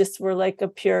ones just were like a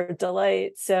pure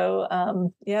delight. So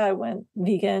I went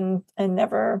vegan and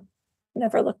never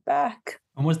looked back.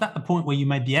 And was that the point where you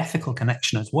made the ethical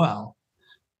connection as well,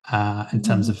 in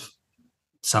terms of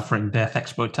suffering, death,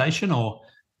 exploitation? Or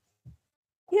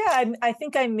I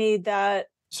think I made that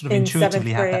sort of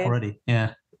intuitively had that already.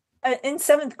 Yeah. In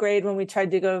 7th grade, when we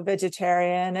tried to go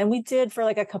vegetarian, and we did for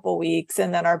like a couple weeks,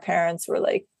 and then our parents were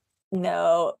like,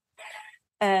 no.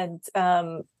 And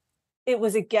it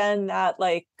was again that,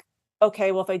 like,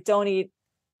 okay, well, if I don't eat,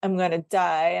 I'm going to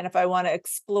die. And if I want to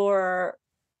explore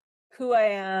who I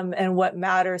am and what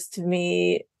matters to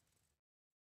me,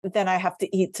 then I have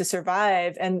to eat to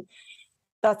survive. And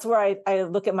that's where I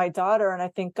look at my daughter and I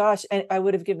think, gosh, and I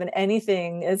would have given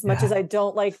anything, as much as I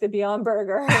don't like the Beyond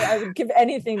Burger. I would give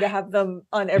anything to have them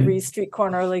on every street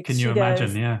corner, like can she you imagine?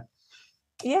 does.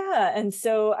 Yeah. And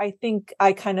so I think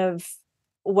I kind of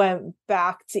went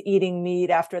back to eating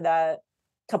meat after that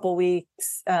couple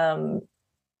weeks, and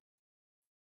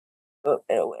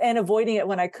avoiding it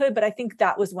when I could. But I think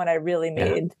that was when I really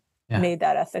made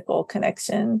that ethical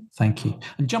connection. Thank you.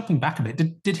 And jumping back a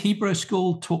bit, did Hebrew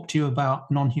School talk to you about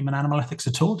non-human animal ethics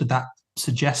at all? Did that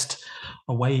suggest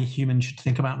a way humans should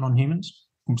think about non-humans?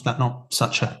 Was that not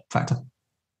such a factor?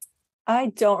 I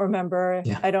don't remember.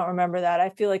 Yeah. I don't remember that. I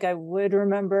feel like I would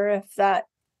remember if that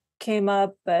came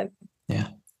up, but yeah.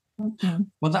 Mm-hmm.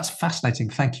 Well, that's fascinating.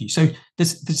 Thank you. So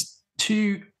there's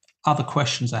two other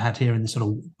questions I had here in the sort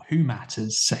of who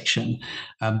matters section,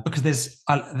 because there's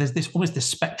this almost this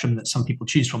spectrum that some people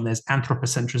choose from. There's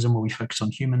anthropocentrism, where we focus on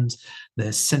humans.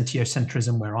 There's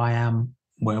sentiocentrism,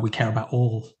 where we care about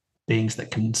all beings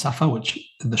that can suffer, which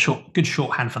good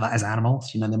shorthand for that is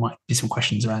animals. There might be some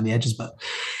questions around the edges, but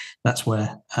that's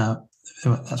where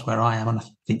I am, and I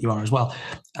think you are as well.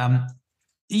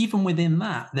 Even within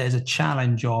that, there's a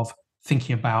challenge of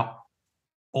thinking about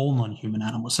all non-human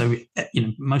animals. So,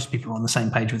 most people are on the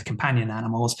same page with companion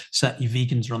animals. Certainly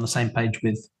vegans are on the same page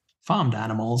with farmed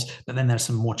animals. But then there's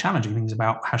some more challenging things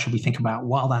about how should we think about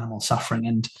wild animal suffering,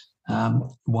 and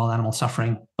wild animal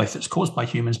suffering, both that's caused by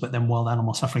humans, but then wild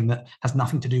animal suffering that has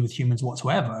nothing to do with humans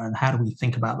whatsoever. And how do we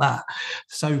think about that?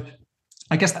 So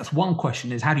I guess that's one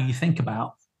question, is how do you think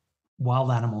about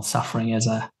wild animal suffering as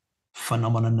a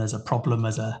phenomenon, as a problem,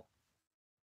 as a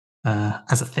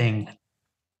thing?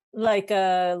 Like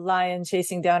a lion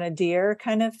chasing down a deer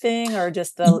kind of thing, or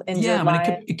just the injured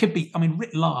lion? It could be.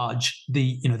 Writ large,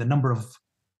 the number of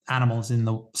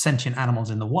sentient animals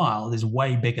in the wild is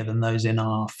way bigger than those in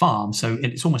our farm. So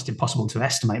it's almost impossible to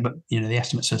estimate. But the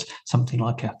estimates are something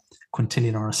like a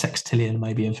quintillion or a sextillion,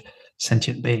 maybe, of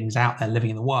sentient beings out there living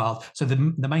in the wild. So the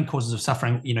main causes of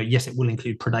suffering, yes, it will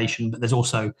include predation, but there's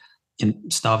also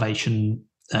starvation,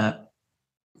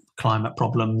 climate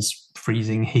problems,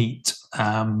 freezing, heat,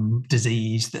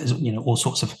 disease. There's all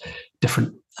sorts of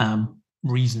different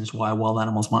reasons why wild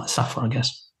animals might suffer, I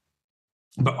guess.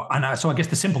 So I guess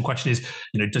the simple question is,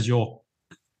 does your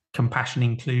compassion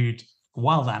include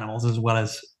wild animals as well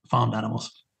as farmed animals?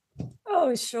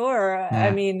 Oh, sure. Yeah.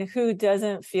 I mean, who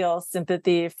doesn't feel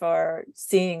sympathy for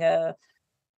seeing a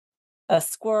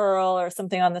squirrel or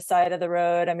something on the side of the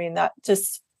road? I mean,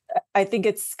 I think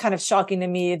it's kind of shocking to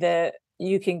me that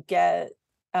you can get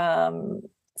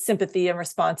sympathy and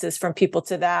responses from people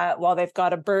to that while they've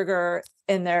got a burger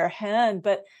in their hand.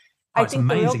 But I think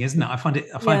it's amazing, isn't it? I find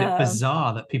it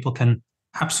bizarre that people can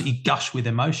absolutely gush with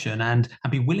emotion and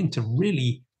be willing to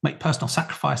really make personal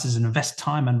sacrifices and invest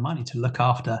time and money to look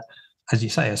after, as you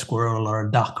say, a squirrel or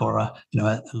a duck or a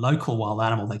local wild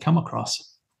animal they come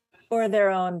across, or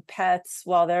their own pets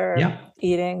while they're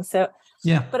eating. So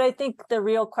yeah. But I think the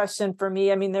real question for me,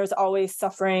 there's always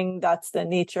suffering. That's the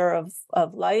nature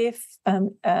of life.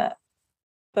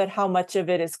 but how much of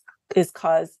it is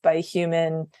caused by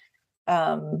human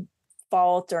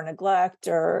fault or neglect,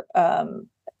 or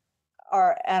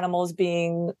are animals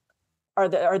being, are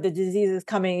the diseases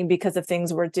coming because of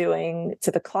things we're doing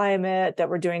to the climate, that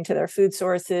we're doing to their food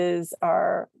sources?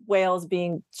 Are whales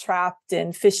being trapped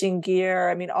in fishing gear?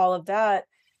 I mean, all of that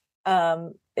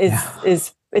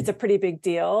is it's a pretty big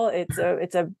deal.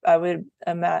 I would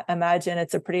imagine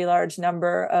it's a pretty large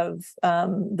number of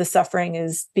the suffering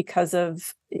is because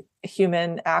of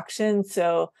human action.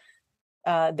 So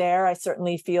there, I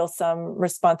certainly feel some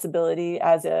responsibility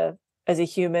as a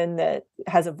human that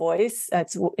has a voice.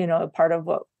 That's, a part of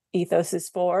what Ethos is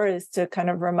for, is to kind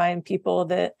of remind people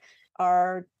that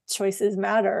our choices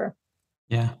matter.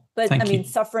 Yeah. But I mean,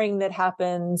 suffering that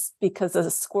happens because a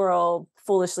squirrel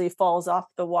foolishly falls off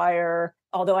the wire,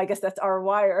 although I guess that's our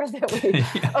wire that we,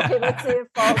 okay, let's say it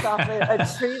falls off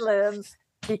a tree limb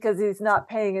because he's not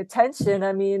paying attention.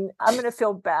 I mean, I'm going to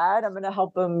feel bad. I'm going to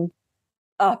help him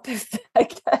up, I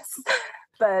guess.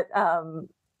 But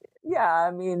yeah,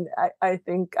 I mean, I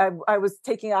think I was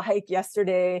taking a hike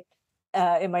yesterday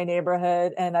in my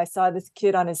neighborhood, and I saw this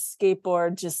kid on his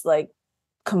skateboard just like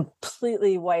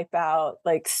completely wipe out,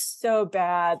 like so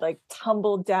bad, like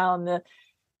tumbled down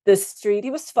the street.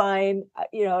 He was fine.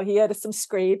 He had some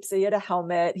scrapes. He had a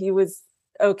helmet. He was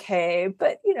okay.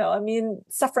 But, I mean,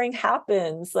 suffering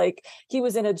happens. Like, he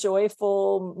was in a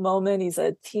joyful moment. He's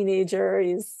a teenager.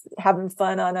 He's having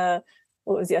fun on a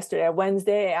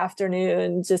Wednesday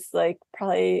afternoon, just like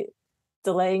probably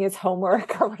delaying his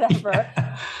homework or whatever.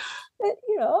 But,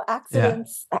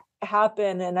 accidents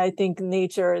happen. And I think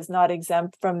nature is not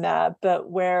exempt from that. But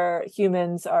where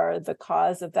humans are the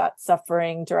cause of that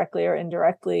suffering, directly or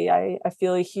indirectly, I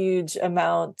feel a huge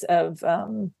amount of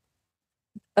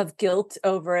guilt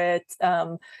over it.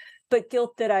 But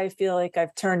guilt that I feel like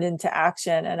I've turned into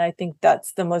action. And I think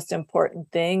that's the most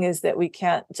important thing, is that we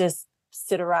can't just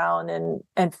sit around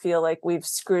and feel like we've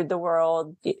screwed the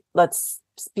world. Let's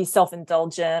be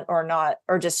self-indulgent or not,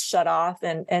 or just shut off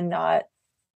and not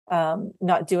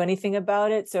do anything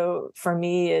about it. So for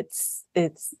me, it's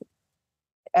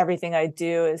everything I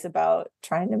do is about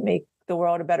trying to make the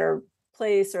world a better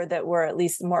place, or that we're at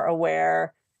least more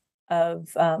aware of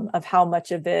how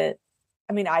much of it.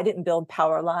 I mean, I didn't build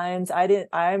power lines.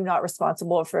 I'm not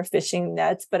responsible for fishing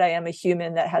nets, but I am a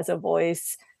human that has a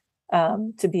voice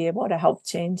to be able to help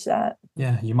change that.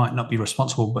 Yeah, you might not be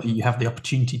responsible, but you have the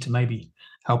opportunity to maybe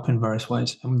help in various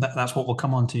ways. And that's what we'll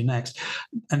come on to next.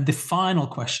 And the final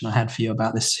question I had for you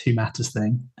about this Who Matters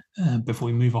thing, before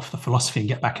we move off the philosophy and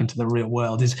get back into the real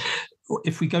world, is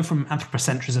if we go from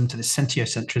anthropocentrism to this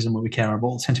sentiocentrism, where we care about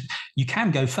all sentient, you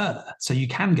can go further. So you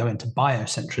can go into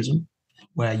biocentrism,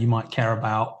 where you might care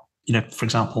about, for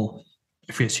example,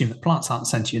 if we assume that plants aren't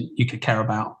sentient, you could care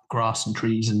about grass and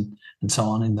trees and so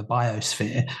on in the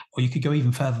biosphere. Or you could go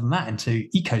even further than that into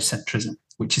ecocentrism,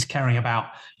 which is caring about,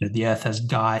 the earth as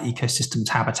Gaia, ecosystems,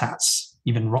 habitats,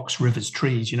 even rocks, rivers,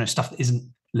 trees, stuff that isn't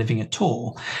living at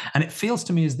all. And it feels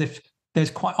to me as if there's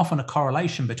quite often a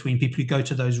correlation between people who go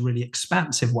to those really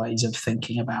expansive ways of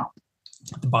thinking about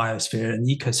the biosphere and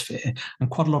the ecosphere, and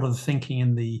quite a lot of the thinking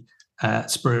in the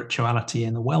spirituality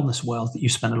and the wellness world that you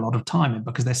spend a lot of time in,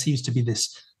 because there seems to be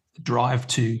this drive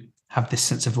to have this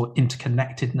sense of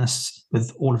interconnectedness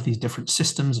with all of these different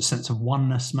systems, a sense of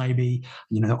oneness, maybe,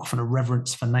 often a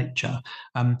reverence for nature.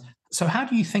 So how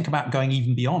do you think about going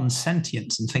even beyond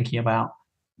sentience and thinking about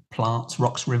plants,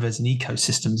 rocks, rivers, and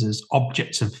ecosystems as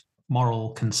objects of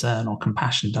moral concern or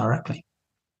compassion directly?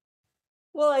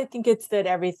 Well, I think it's that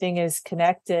everything is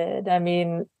connected. I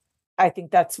mean, I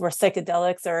think that's where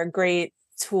psychedelics are a great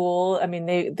tool. I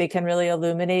mean, they can really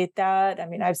illuminate that. I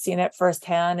mean, I've seen it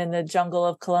firsthand in the jungle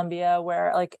of Colombia,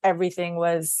 where like everything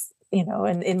was,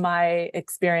 in my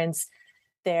experience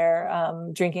there,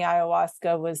 drinking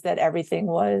ayahuasca, was that everything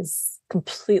was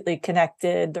completely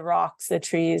connected. The rocks, the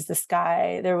trees, the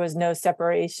sky, there was no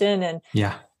separation. And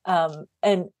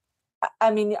and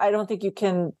I mean, I don't think you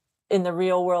can in the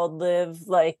real world live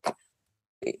like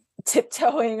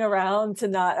tiptoeing around to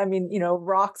not,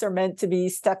 rocks are meant to be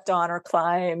stepped on or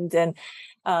climbed, and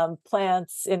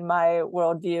plants in my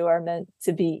worldview are meant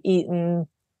to be eaten.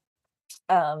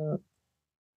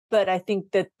 But I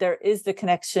think that there is the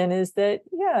connection, is that,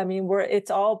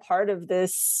 it's all part of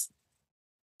this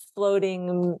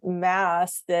floating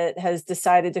mass that has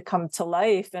decided to come to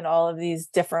life in all of these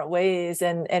different ways.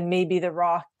 And maybe the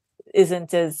rock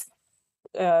isn't as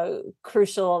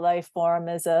crucial a life form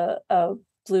as a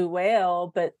blue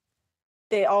whale, but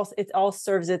it all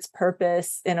serves its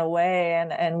purpose in a way.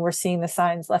 And we're seeing the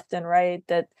signs left and right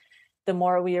that the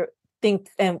more we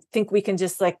think we can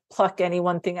just like pluck any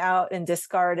one thing out and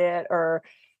discard it or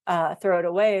throw it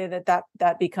away,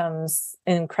 that becomes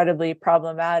incredibly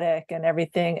problematic. And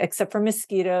everything except for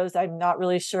mosquitoes, I'm not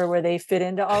really sure where they fit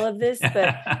into all of this,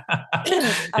 but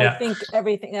I think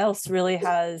everything else really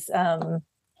has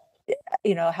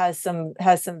has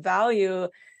some value,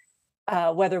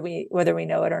 whether we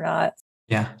know it or not.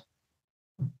 Yeah.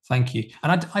 Thank you.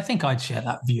 And I think I'd share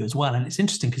that view as well. And it's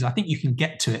interesting because I think you can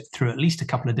get to it through at least a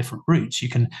couple of different routes. You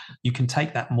can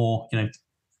take that more,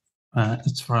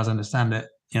 as far as I understand it,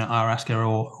 ayahuasca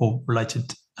or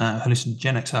related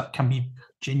hallucinogenics can be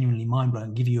genuinely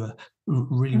mind-blowing, give you a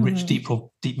really rich, deep,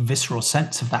 visceral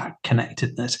sense of that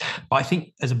connectedness. But I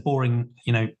think as a boring,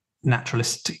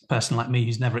 naturalistic person like me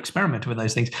who's never experimented with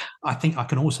those things, I think I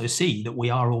can also see that we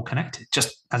are all connected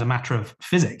just as a matter of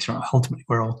physics, right? Ultimately,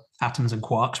 we're all atoms and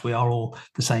quarks. We are all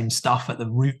the same stuff at the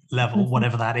root level,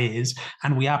 whatever that is,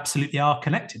 and we absolutely are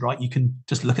connected, right? You can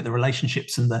just look at the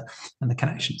relationships and the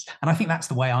connections. And I think that's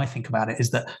the way I think about it, is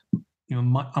that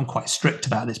I'm quite strict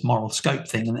about this moral scope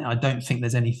thing, and I don't think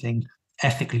there's anything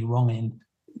ethically wrong in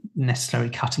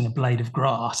necessarily cutting a blade of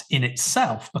grass in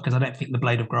itself, because I don't think the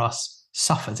blade of grass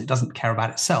suffers. It doesn't care about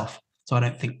itself. So I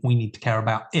don't think we need to care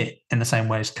about it in the same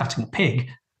way as cutting a pig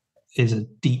is a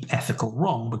deep ethical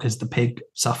wrong, because the pig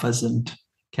suffers and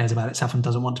cares about itself and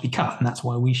doesn't want to be cut. And that's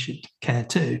why we should care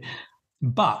too.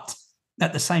 But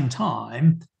at the same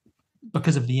time,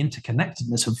 because of the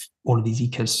interconnectedness of all of these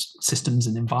ecosystems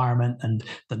and environment and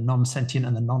the non-sentient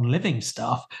and the non-living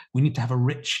stuff, we need to have a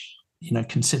rich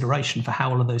consideration for how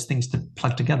all of those things to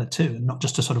plug together too, and not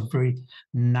just a sort of very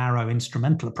narrow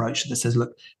instrumental approach that says,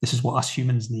 look, this is what us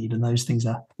humans need, and those things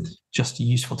are just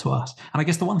useful to us. And I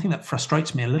guess the one thing that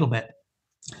frustrates me a little bit,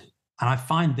 and I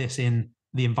find this in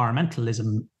the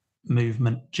environmentalism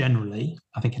movement generally,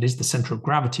 I think it is the center of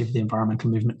gravity of the environmental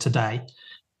movement today,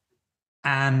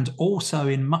 and also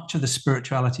in much of the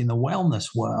spirituality in the wellness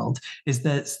world, is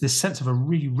there's this sense of a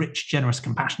really rich, generous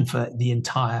compassion for the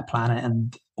entire planet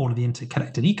and all of the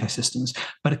interconnected ecosystems,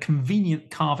 but a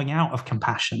convenient carving out of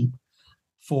compassion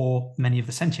for many of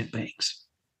the sentient beings.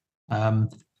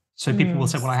 So people will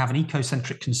say, well, I have an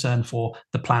ecocentric concern for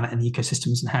the planet and the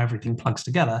ecosystems and how everything plugs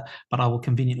together, but I will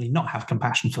conveniently not have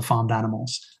compassion for farmed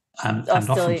animals. And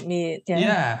still eat meat,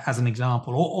 as an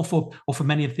example, or for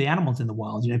many of the animals in the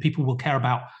wild. People will care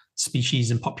about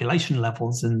species and population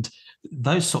levels and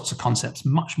those sorts of concepts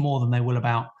much more than they will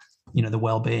about the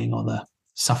well-being or the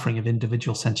suffering of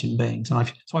individual sentient beings.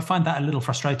 And so I find that a little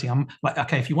frustrating. I'm like,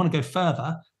 okay, if you want to go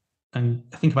further and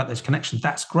think about those connections,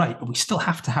 that's great, but we still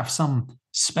have to have some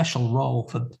special role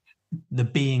for the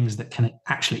beings that can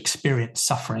actually experience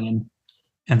suffering,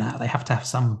 and that they have to have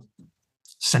some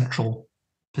central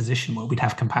position where we'd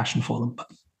have compassion for them.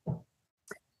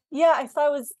 Yeah,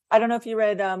 I don't know if you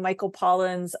read Michael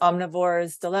Pollan's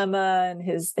Omnivore's Dilemma and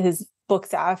his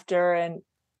books after, and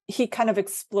he kind of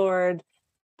explored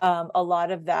a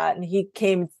lot of that, and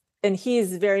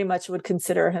he's very much would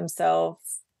consider himself,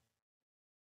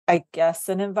 I guess,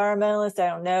 an environmentalist. I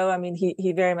don't know. I mean,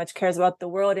 he very much cares about the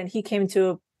world, and he came to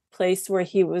a place where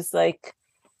he was like,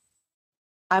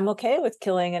 I'm okay with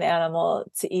killing an animal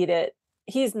to eat it.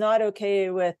 He's not okay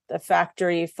with a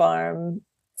factory farm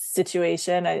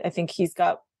situation. I think he's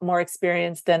got more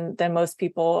experience than most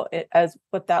people as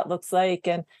what that looks like.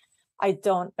 And I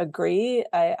don't agree.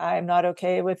 I'm not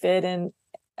okay with it in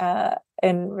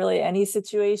really any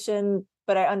situation,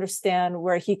 but I understand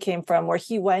where he came from, where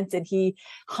he went and he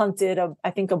hunted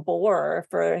I think a boar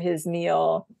for his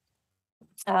meal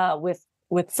with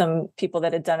some people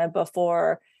that had done it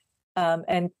before,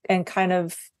 and kind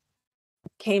of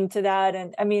came to that.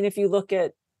 And I mean, if you look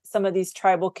at some of these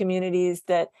tribal communities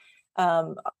that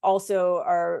also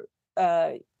are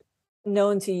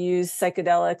known to use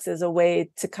psychedelics as a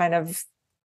way to kind of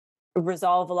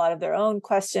resolve a lot of their own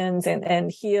questions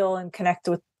and heal and connect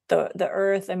with the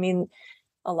earth. I mean,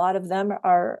 a lot of them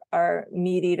are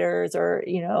meat eaters, or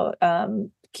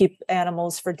keep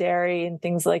animals for dairy and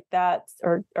things like that,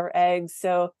 or eggs.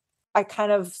 So I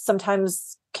kind of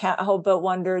sometimes can't help but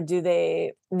wonder, do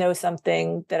they know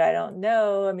something that I don't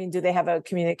know? I mean, do they have a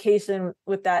communication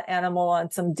with that animal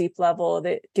on some deep level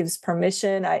that gives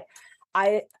permission?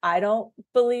 I don't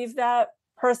believe that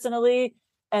personally.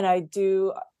 And I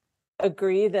do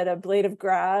agree that a blade of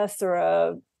grass or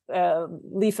a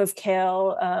leaf of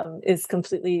kale is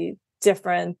completely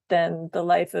different than the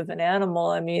life of an animal.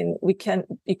 I mean, you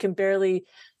can barely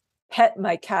pet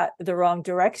my cat the wrong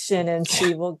direction and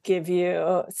she will give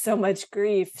you so much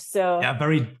grief. So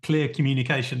very clear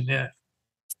communication.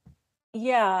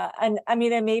 And I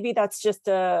mean, and maybe that's just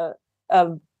a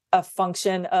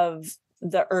function of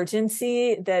the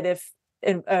urgency that if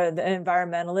the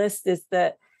environmentalist is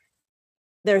that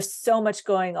there's so much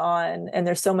going on and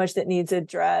there's so much that needs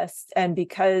addressed. And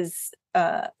because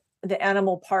the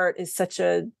animal part is such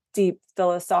a deep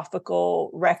philosophical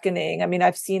reckoning. I mean,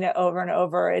 I've seen it over and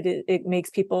over. It makes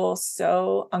people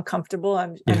so uncomfortable.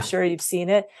 I'm sure you've seen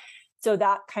it. So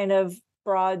that kind of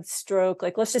broad stroke,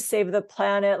 like, let's just save the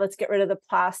planet, let's get rid of the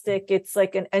plastic. It's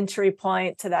like an entry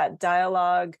point to that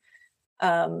dialogue.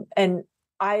 And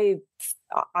I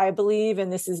believe,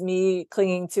 and this is me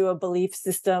clinging to a belief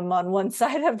system on one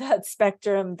side of that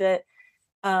spectrum, that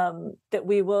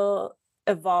we will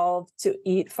evolve to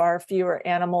eat far fewer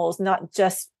animals, not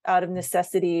just out of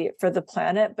necessity for the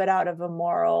planet, but out of a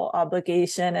moral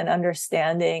obligation and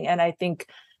understanding. And I think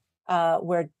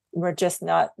we're just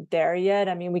not there yet.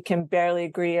 I mean, we can barely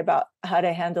agree about how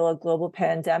to handle a global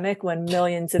pandemic when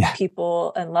millions of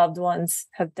people and loved ones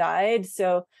have died.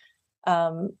 So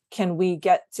can we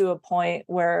get to a point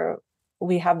where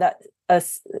we have that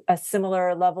a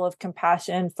similar level of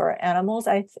compassion for animals?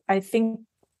 I think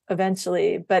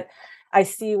eventually, but I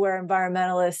see where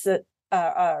environmentalists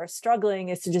are struggling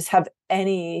is to just have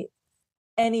any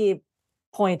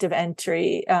point of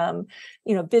entry.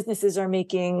 Businesses are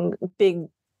making big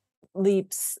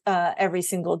leaps every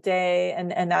single day,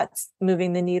 and that's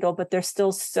moving the needle, but there's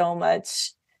still so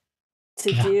much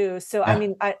to do. So I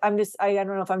mean, I don't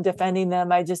know if I'm defending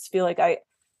them. I just feel like I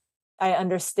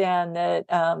understand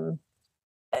that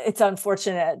it's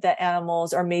unfortunate that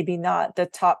animals are maybe not the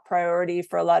top priority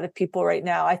for a lot of people right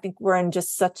now. I think we're in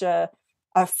just such a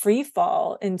free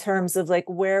fall in terms of like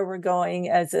where we're going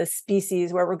as a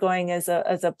species, where we're going as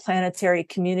a planetary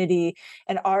community.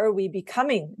 And are we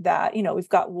becoming that? We've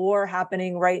got war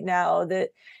happening right now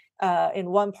that in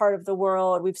one part of the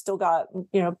world, we've still got,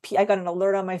 I got an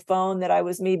alert on my phone that I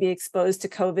was maybe exposed to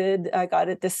COVID. I got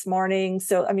it this morning.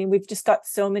 So, I mean, we've just got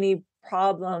so many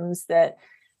problems that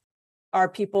are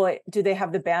people, do they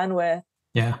have the bandwidth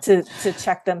to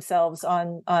check themselves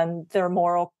on their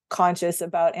moral conscious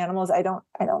about animals? I don't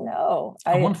know.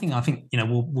 One thing I think,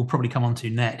 we'll probably come on to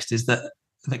next is that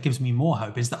gives me more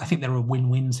hope is that I think there are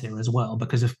win-wins here as well,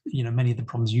 because of, many of the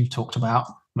problems you've talked about,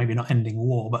 maybe not ending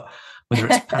war, but whether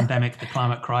it's pandemic, the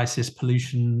climate crisis,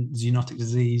 pollution, zoonotic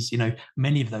disease,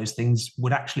 many of those things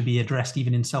would actually be addressed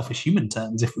even in selfish human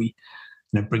terms if we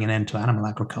bring an end to animal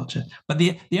agriculture. But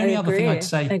the only other thing I'd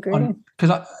say,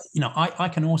 because I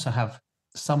can also have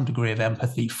some degree of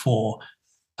empathy for,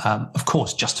 of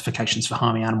course, justifications for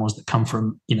harming animals that come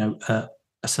from, a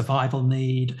survival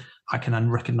need. I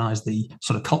can recognize the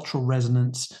sort of cultural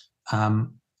resonance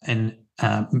in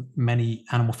many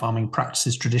animal farming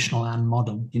practices, traditional and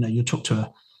modern. You talk to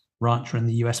a rancher in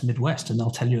the US Midwest and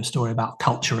they'll tell you a story about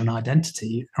culture and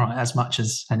identity, right, as much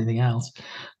as anything else.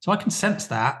 So I can sense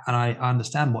that, and I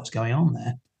understand what's going on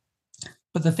there.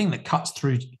 But the thing that cuts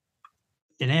through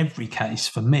in every case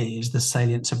for me is the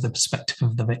salience of the perspective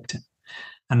of the victim.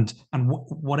 And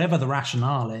whatever the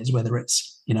rationale is, whether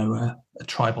it's a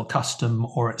tribal custom,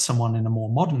 or it's someone in a more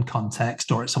modern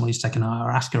context, or it's someone who's taken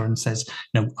ayahuasca and says,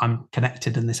 I'm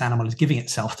connected and this animal is giving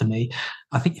itself to me.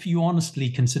 I think if you honestly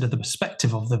consider the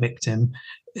perspective of the victim,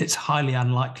 it's highly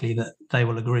unlikely that they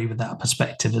will agree with that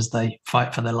perspective as they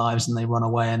fight for their lives and they run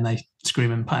away and they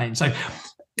scream in pain. So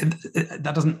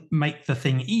that doesn't make the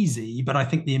thing easy, but I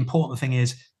think the important thing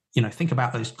is, think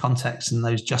about those contexts and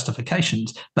those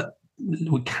justifications, but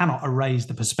we cannot erase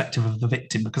the perspective of the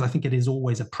victim, because I think it is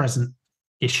always a present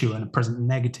issue and a present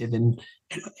negative in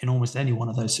almost any one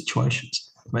of those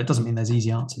situations. But it doesn't mean there's easy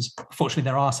answers. Fortunately,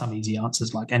 there are some easy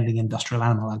answers, like ending industrial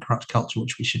animal agriculture,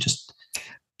 which we should just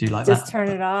do like just turn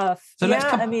it off. So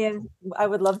I mean, I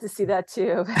would love to see that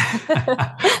too.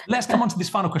 Let's come on to this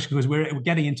final question, because we're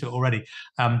getting into it already.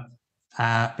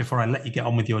 Before I let you get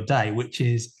on with your day, which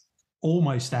is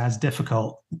almost as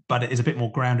difficult, but it is a bit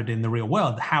more grounded in the real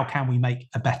world. How can we make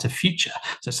a better future?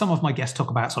 So some of my guests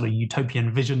talk about sort of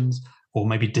utopian visions, or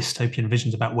maybe dystopian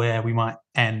visions about where we might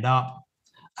end up.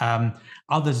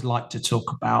 Others like to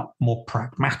talk about more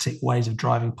pragmatic ways of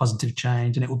driving positive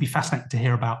change. And it would be fascinating to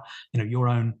hear about, your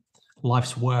own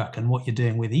life's work and what you're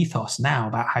doing with Ethos now,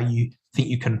 about how you think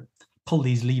you can pull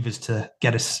these levers to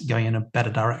get us going in a better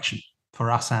direction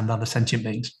for us and other sentient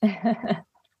beings.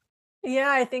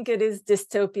 Yeah, I think it is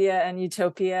dystopia and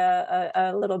utopia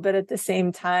a little bit at the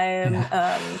same time.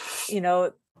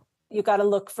 You got to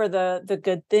look for the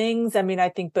good things. I mean, I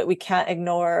think, but we can't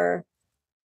ignore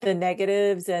the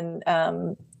negatives, and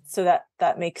so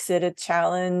that makes it a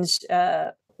challenge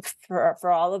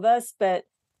for all of us. But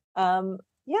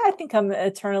Yeah, I think I'm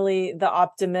eternally the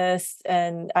optimist,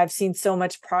 and I've seen so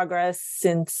much progress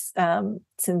since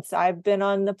I've been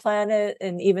on the planet.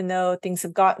 And even though things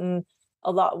have gotten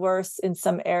a lot worse in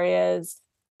some areas,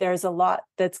 there's a lot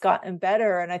that's gotten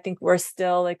better. And I think we're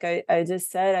still, like I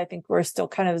just said, I think we're still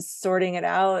kind of sorting it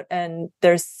out. And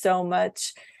there's so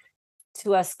much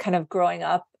to us kind of growing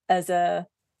up as a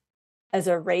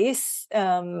race,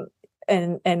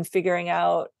 and figuring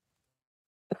out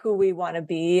who we want to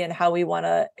be and how we want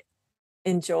to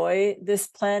enjoy this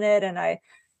planet. And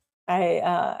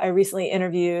I recently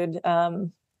interviewed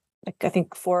like I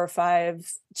think 4 or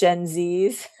 5 Gen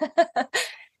Zs,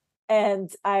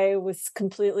 and I was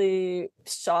completely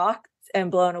shocked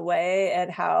and blown away at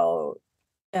how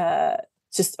uh,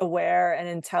 just aware and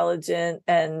intelligent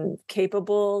and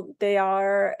capable they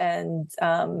are.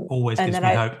 Always And gives then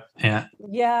me hope. Yeah.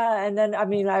 yeah, and then I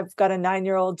mean I've got a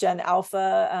 9-year-old Gen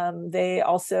Alpha. They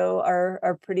also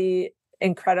are pretty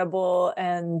incredible,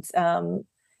 and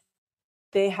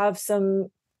they have some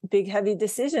big heavy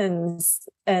decisions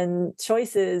and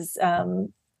choices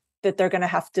that they're going to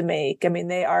have to make. I mean,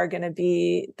 they are going to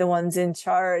be the ones in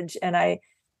charge, and I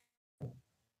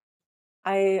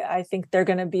think they're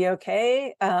going to be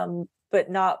okay, but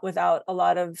not without a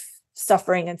lot of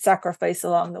suffering and sacrifice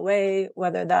along the way,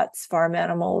 whether that's farm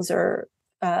animals or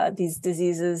these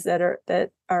diseases that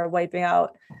are wiping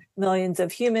out millions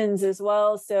of humans as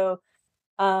well. So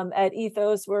at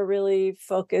Ethos, we're really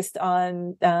focused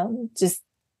on just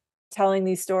telling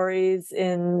these stories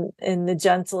in the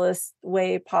gentlest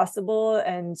way possible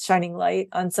and shining light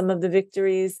on some of the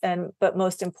victories, and but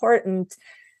most important,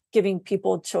 giving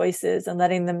people choices and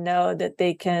letting them know that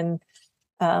they can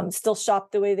still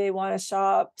shop the way they want to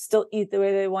shop, still eat the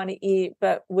way they want to eat,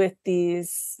 but with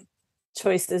these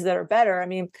choices that are better. I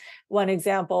mean, one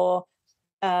example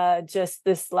just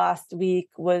this last week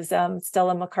was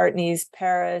Stella McCartney's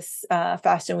Paris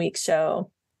Fashion Week show,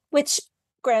 which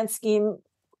grand scheme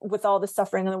with all the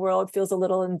suffering in the world feels a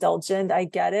little indulgent. I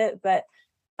get it, but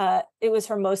it was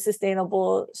her most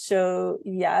sustainable show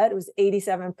yet. It was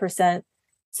 87%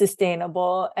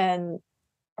 sustainable. And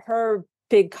her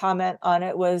big comment on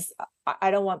it was,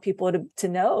 I don't want people to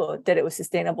know that it was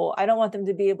sustainable. I don't want them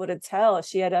to be able to tell.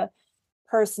 She had a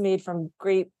purse made from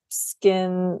grape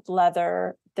skin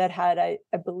leather that had, I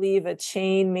believe, a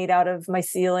chain made out of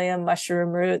mycelium mushroom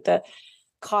root. The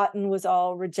cotton was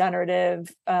all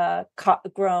regenerative,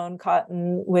 grown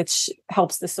cotton, which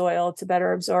helps the soil to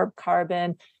better absorb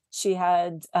carbon. She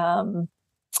had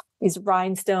these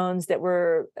rhinestones that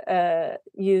were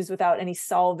used without any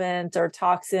solvent or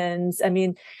toxins. I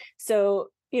mean, so,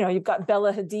 you know, you've got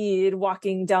Bella Hadid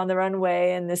walking down the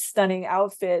runway in this stunning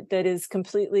outfit that is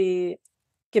completely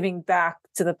giving back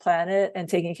to the planet and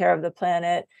taking care of the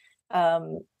planet.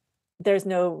 There's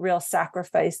no real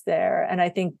sacrifice there. And I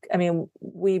think, I mean,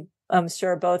 I'm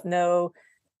sure both know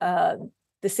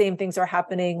the same things are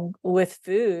happening with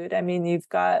food. I mean, you've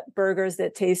got burgers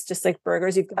that taste just like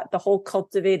burgers. You've got the whole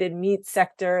cultivated meat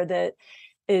sector that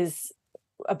is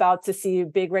about to see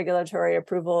big regulatory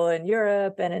approval in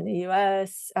Europe and in the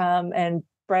US, and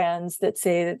brands that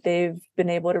say that they've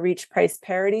been able to reach price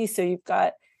parity. So you've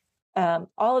got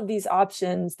all of these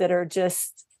options that are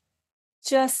just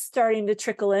starting to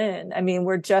trickle in. I mean,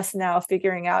 we're just now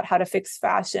figuring out how to fix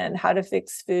fashion, how to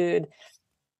fix food.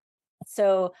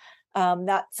 So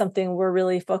that's something we're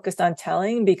really focused on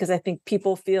telling, because I think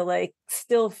people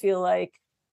still feel like,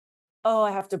 oh,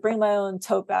 I have to bring my own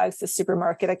tote bags to the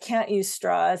supermarket. I can't use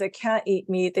straws. I can't eat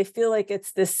meat. They feel like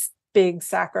it's this big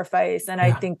sacrifice. And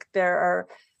I think there are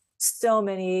so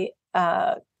many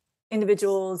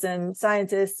individuals and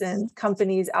scientists and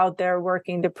companies out there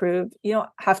working to prove you don't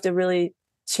have to really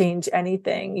change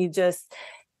anything. You just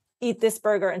eat this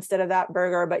burger instead of that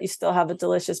burger, but you still have a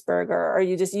delicious burger. Or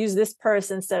you just use this purse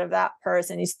instead of that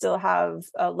purse, and you still have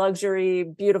a luxury,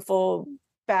 beautiful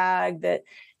bag that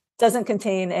doesn't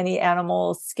contain any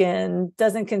animal skin,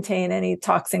 doesn't contain any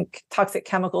toxic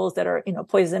chemicals that are,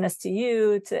 poisonous to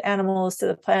you, to animals, to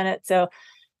the planet. So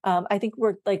I think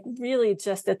we're really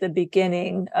just at the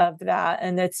beginning of that.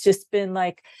 And it's just been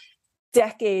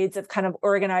decades of kind of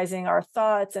organizing our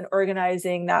thoughts and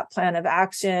organizing that plan of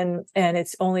action. And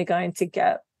it's only going to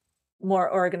get more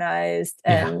organized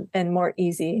and more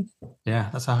easy. Yeah,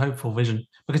 that's a hopeful vision,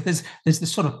 because there's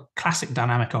this sort of classic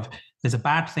dynamic of there's a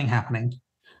bad thing happening.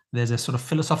 There's a sort of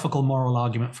philosophical moral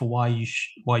argument for why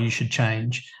you should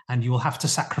change, and you will have to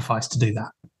sacrifice to do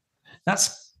that.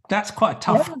 That's quite a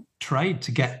tough trade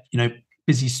to get,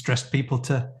 busy, stressed people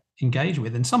to engage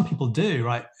with. And some people do,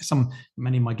 right?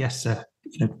 Many of my guests are,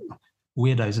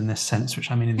 weirdos in this sense,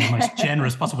 which I mean in the most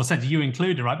generous possible sense, you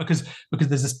included, right? Because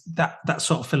there's that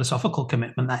sort of philosophical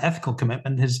commitment, that ethical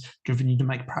commitment has driven you to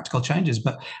make practical changes,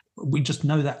 but we just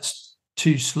know that's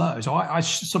too slow. So I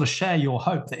sort of share your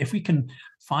hope that if we can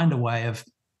find a way of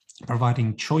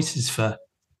providing choices for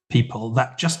people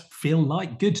that just feel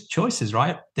like good choices,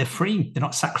 right? They're free, they're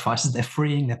not sacrifices, they're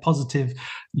freeing, they're positive.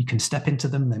 You can step into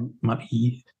them. They might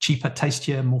be cheaper,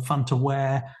 tastier, more fun to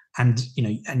wear. And,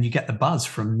 and you get the buzz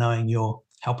from knowing you're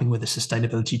helping with a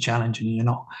sustainability challenge and you're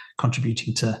not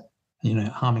contributing to,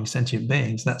 harming sentient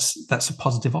beings. That's a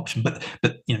positive option. But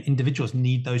individuals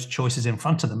need those choices in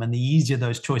front of them. And the easier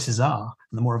those choices are,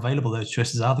 and the more available those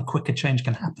choices are, the quicker change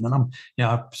can happen. And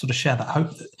I sort of share that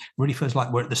hope that it really feels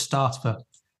like we're at the start of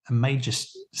a major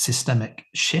systemic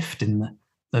shift in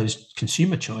those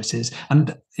consumer choices.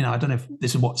 And, I don't know if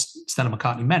this is what Stella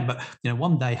McCartney meant, but,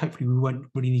 one day, hopefully we won't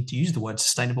really need to use the word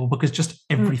sustainable because just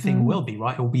everything will be,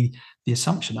 right? It will be the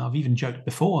assumption. I've even joked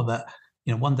before that,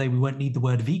 one day we won't need the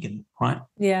word vegan, right?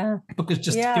 Yeah. Because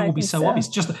it will be so obvious.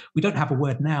 Just that we don't have a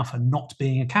word now for not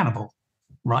being a cannibal,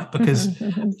 right? Because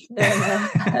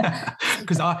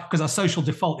our social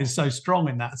default is so strong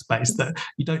in that space that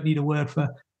you don't need a word for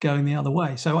going the other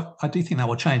way. So I do think that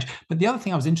will change. But the other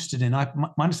thing I was interested in, my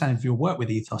understanding of your work with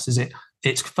Ethos is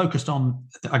it's focused on,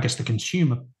 I guess, the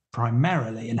consumer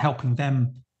primarily and helping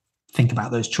them think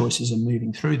about those choices and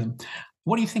moving through them.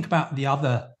 What do you think about the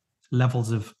other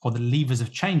levels of, or the levers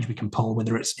of change we can pull,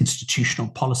 whether it's institutional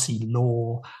policy,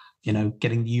 law,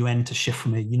 getting the UN to shift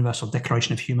from a universal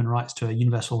declaration of human rights to a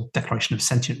universal declaration of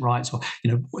sentient rights, or,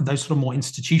 those sort of more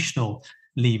institutional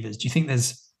levers? Do you think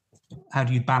how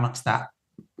do you balance that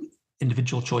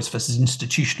individual choice versus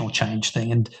institutional change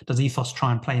thing? And does Ethos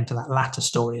try and play into that latter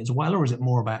story as well, or is it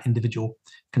more about individual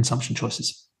consumption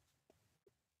choices?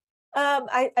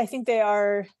 I think they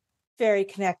are very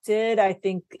connected. I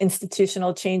think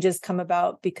institutional changes come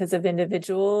about because of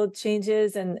individual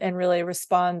changes and really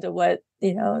respond to what,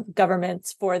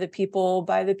 governments for the people,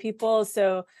 by the people.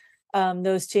 So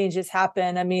those changes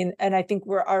happen. I mean, and I think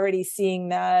we're already seeing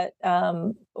that.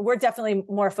 We're definitely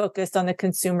more focused on the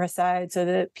consumer side so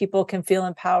that people can feel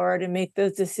empowered and make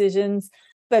those decisions.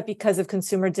 But because of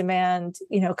consumer demand,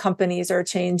 companies are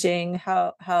changing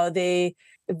how they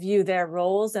view their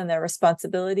roles and their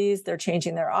responsibilities. They're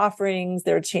changing their offerings.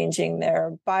 They're changing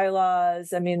their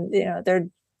bylaws. I mean, they're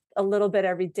a little bit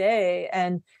every day.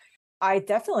 And I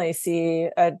definitely see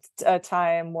a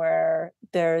time where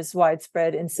there's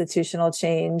widespread institutional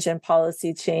change and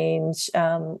policy change.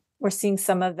 We're seeing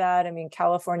some of that. I mean,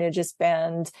 California just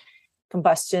banned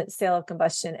sale of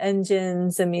combustion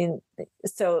engines. I mean,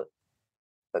 so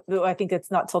I think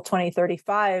it's not till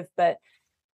 2035, but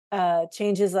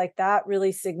changes like that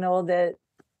really signal that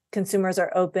consumers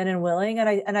are open and willing.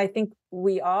 And I think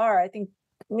we are.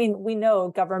 We know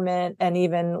government and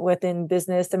even within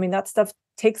business, that stuff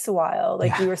takes a while.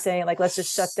 Like you were saying, let's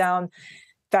just shut down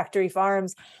factory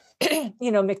farms.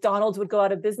 McDonald's would go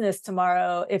out of business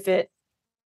tomorrow if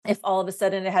all of a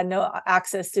sudden it had no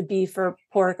access to beef or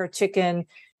pork or chicken.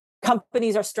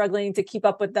 Companies are struggling to keep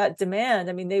up with that demand.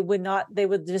 I mean, they would have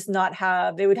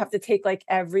to take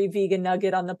every vegan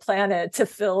nugget on the planet to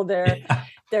fill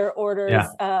their orders.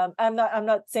 Yeah. I'm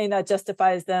not saying that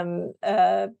justifies them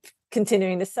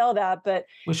continuing to sell that, but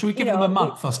should we give them a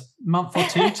month or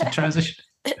two to transition?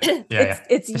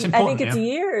 It's I think it's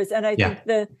years, and I think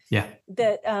that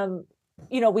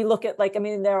we look at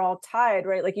they're all tied,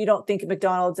 right? You don't think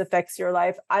McDonald's affects your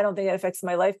life. I don't think it affects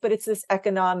my life, but it's this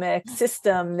economic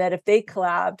system that if they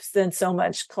collapse, then so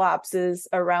much collapses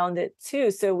around it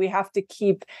too. So we have to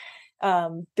keep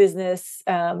business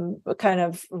kind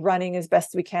of running as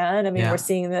best we can. I mean, we're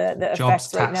seeing the jobs,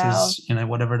 effects right taxes, now,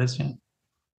 whatever it is.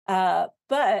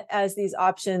 But as these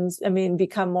options,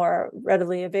 become more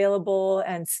readily available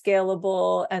and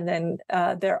scalable, and then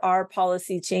there are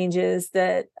policy changes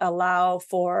that allow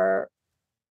for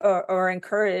or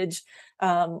encourage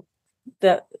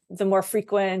the more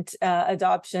frequent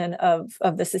adoption of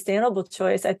the sustainable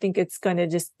choice, I think it's going to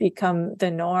just become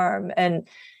the norm. And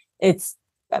it's,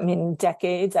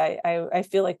 decades. I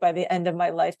feel like by the end of my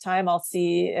lifetime, I'll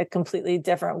see a completely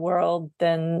different world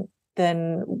than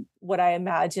what I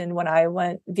imagined when I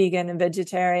went vegan and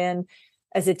vegetarian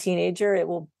as a teenager. It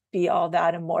will be all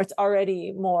that and more. It's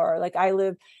already more. I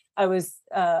was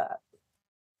a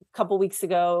couple weeks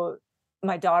ago,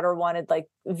 my daughter wanted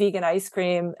vegan ice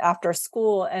cream after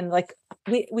school. And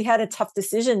we had a tough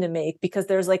decision to make because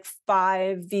there's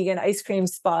 5 vegan ice cream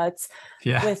spots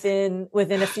within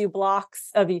a few blocks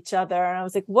of each other. And I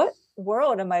was like, what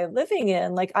world am I living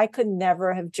in? I could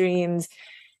never have dreamed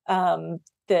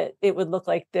that it would look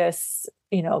like this,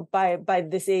 by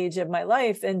this age of my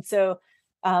life. And so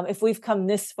if we've come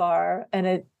this far,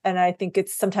 and I think it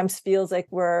sometimes feels like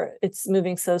it's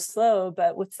moving so slow,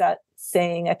 but what's that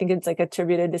saying? I think it's like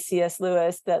attributed to C.S.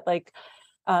 Lewis that like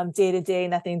day to day,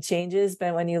 nothing changes.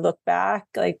 But when you look back,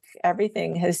 like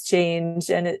everything has changed,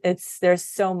 and there's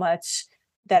so much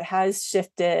that has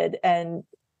shifted. And,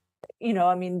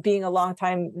 being a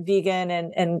longtime vegan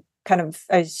and kind of,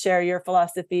 I share your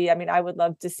philosophy. I mean, I would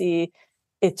love to see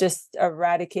it just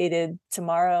eradicated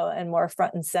tomorrow and more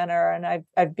front and center. And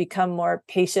I've become more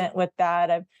patient with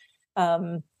that.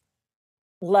 I've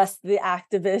less the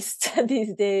activist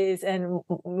these days and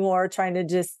more trying to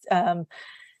just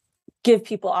give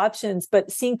people options,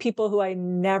 but seeing people who I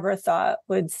never thought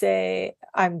would say,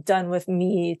 I'm done with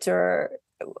meat, or,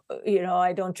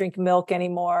 I don't drink milk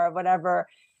anymore, or whatever.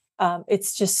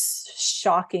 It's just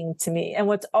shocking to me. And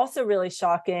what's also really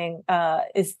shocking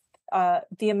is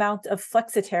the amount of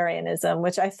flexitarianism,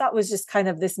 which I thought was just kind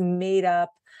of this made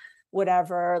up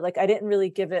whatever. Like I didn't really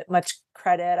give it much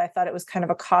credit. I thought it was kind of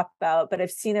a cop out, but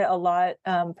I've seen it a lot,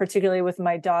 particularly with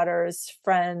my daughter's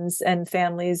friends and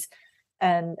families,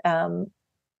 and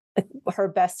her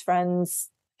best friend's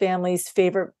family's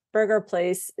favorite burger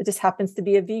place. It just happens to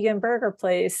be a vegan burger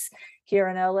place here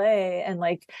in LA. And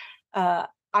like,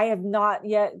 I have not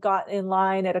yet got in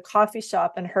line at a coffee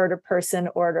shop and heard a person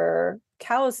order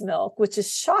cow's milk, which is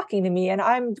shocking to me. And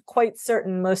I'm quite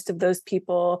certain most of those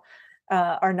people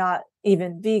are not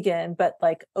even vegan, but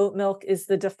like oat milk is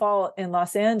the default in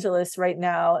Los Angeles right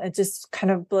now. It just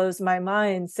kind of blows my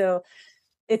mind. So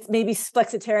it's maybe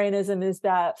flexitarianism is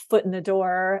that foot in the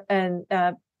door, and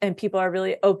people are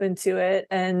really open to it,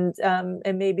 and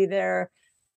maybe they're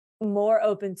more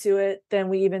open to it than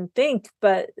we even think.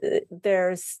 But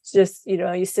there's just,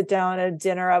 you sit down at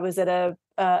dinner. I was at a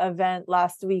event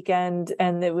last weekend,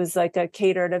 and it was like a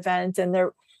catered event, and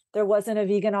there wasn't a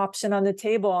vegan option on the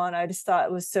table, and I just thought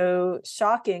it was so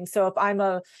shocking. So if I'm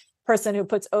a person who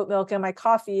puts oat milk in my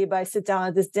coffee, but I sit down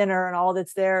at this dinner and all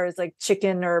that's there is like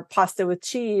chicken or pasta with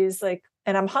cheese, like,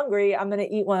 and I'm hungry, I'm going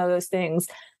to eat one of those things.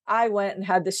 I went and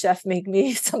had the chef make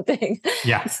me something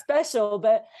special,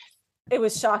 but it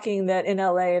was shocking that in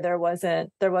LA there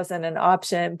wasn't an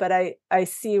option. But I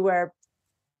see where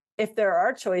if there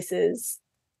are choices,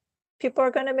 people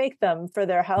are going to make them for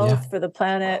their health, for the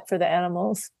planet, for the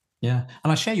animals. Yeah.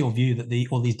 And I share your view that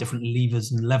all these different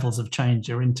levers and levels of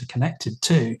change are interconnected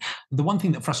too. The one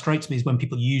thing that frustrates me is when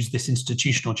people use this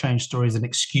institutional change story as an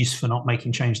excuse for not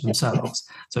making change themselves.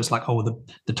 So it's like,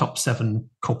 the top 7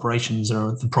 corporations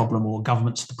are the problem, or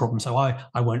government's the problem. So I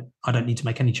don't need to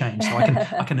make any change. So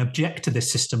I can object to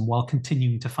this system while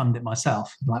continuing to fund it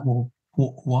myself. Like, well,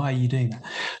 why are you doing that?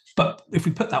 But if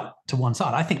we put that to one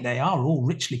side, I think they are all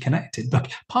richly connected,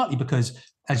 but partly because,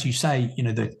 as you say,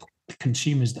 the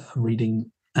consumers that are reading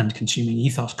and consuming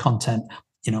ethos content,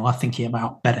 are thinking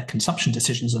about better consumption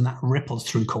decisions, and that ripples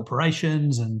through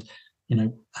corporations and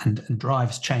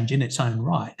drives change in its own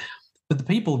right. But the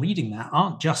people reading that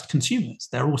aren't just consumers.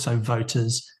 They're also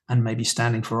voters, and maybe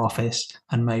standing for office,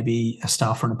 and maybe a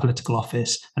staffer in a political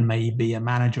office, and maybe a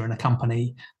manager in a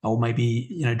company, or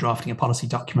maybe, drafting a policy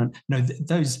document.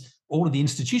 All of the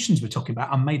institutions we're talking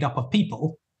about are made up of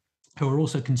people who are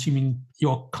also consuming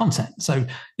your content. So,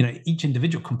 each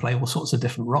individual can play all sorts of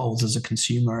different roles as a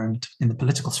consumer, and in the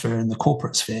political sphere and the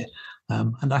corporate sphere.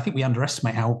 And I think we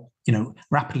underestimate how,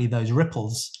 rapidly those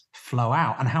ripples flow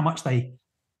out, and how much they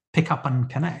pick up and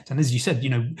connect. And as you said,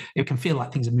 it can feel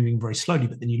like things are moving very slowly,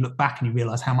 but then you look back and you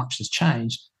realize how much has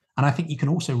changed. And I think you can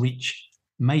also reach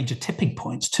major tipping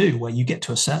points too, where you get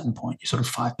to a certain point, you're sort of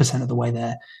 5% of the way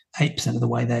there, 8% of the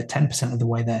way there, 10% of the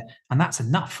way there. And that's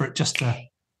enough for it just to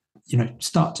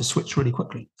start to switch really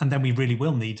quickly. And then we really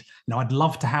will need, I'd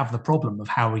love to have the problem of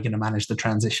how we're going to manage the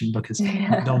transition, because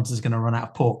McDonald's is going to run out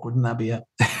of pork. Wouldn't that be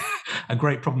a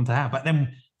great problem to have? But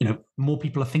then, more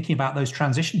people are thinking about those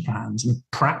transition plans, and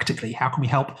practically, how can we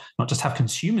help not just have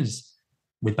consumers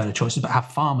with better choices, but have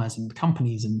farmers and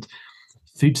companies and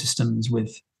food systems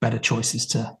with better choices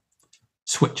to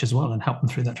switch as well and help them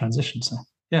through that transition. So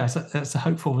yeah, it's a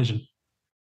hopeful vision.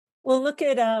 Well, look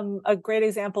at a great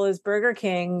example is Burger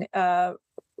King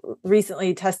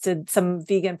recently tested some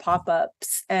vegan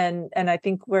pop-ups, and I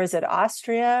think, where is it,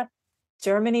 Austria,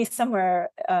 Germany,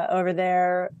 somewhere over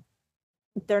there,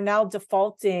 they're now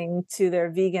defaulting to their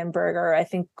vegan burger. I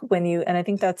think I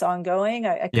think that's ongoing.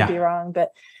 I could be wrong, but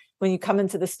when you come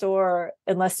into the store,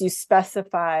 unless you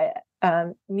specify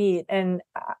meat, and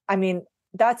I mean,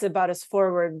 that's about as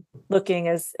forward looking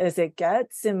as it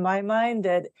gets in my mind.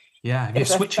 That if you're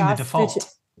switching the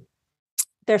default,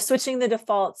 they're switching the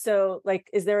default. So like,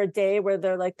 is there a day where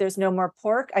they're like, there's no more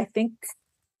pork? I think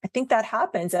that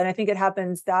happens. And I think it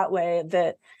happens that way,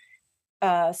 that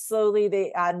slowly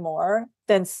they add more,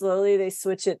 then slowly they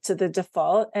switch it to the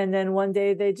default. And then one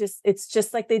day it's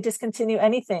just like they discontinue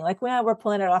anything. Like, well, we're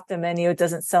pulling it off the menu. It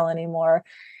doesn't sell anymore.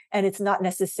 And it's not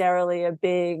necessarily a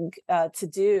big to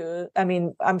do. I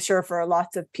mean, I'm sure for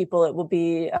lots of people, it will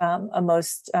be a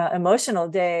most emotional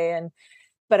day.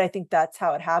 But I think that's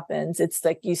how it happens. It's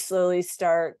like you slowly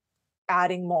start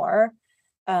adding more.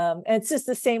 And it's just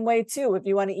the same way too. If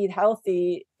you want to eat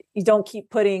healthy, you don't keep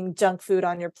putting junk food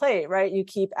on your plate, right? You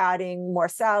keep adding more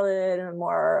salad and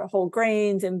more whole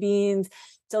grains and beans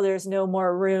till there's no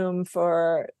more room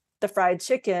for the fried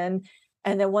chicken.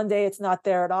 And then one day it's not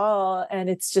there at all. And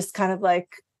it's just kind of like,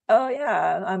 oh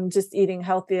yeah, I'm just eating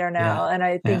healthier now. And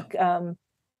I think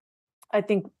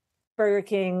Burger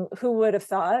King, who would have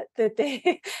thought that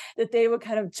they would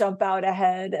kind of jump out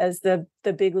ahead as the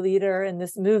big leader in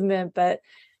this movement, but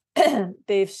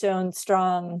they've shown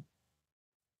strong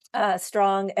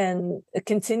and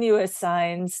continuous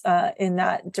signs in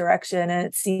that direction. And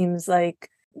it seems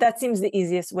like that seems the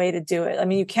easiest way to do it. I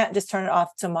mean, you can't just turn it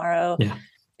off tomorrow. Yeah.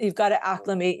 You've got to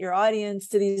acclimate your audience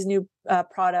to these new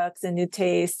products and new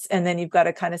tastes. And then you've got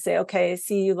to kind of say, okay,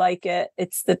 see, you like it.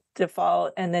 It's the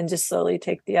default. And then just slowly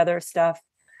take the other stuff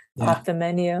off the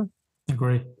menu.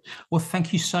 Agree. Well,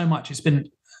 thank you so much. It's been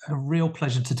a real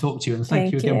pleasure to talk to you. And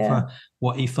thank you again for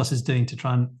what Ethos is doing to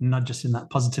try and nudge us in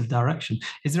that positive direction.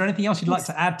 Is there anything else you'd like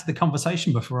to add to the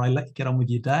conversation before I let you get on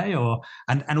with your day?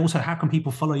 And also, how can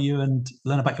people follow you and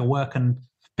learn about your work and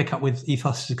pick up with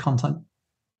Ethos' content?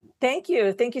 Thank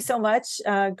you. Thank you so much.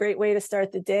 Great way to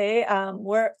start the day.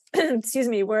 We're at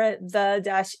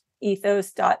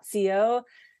the-ethos.co.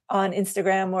 On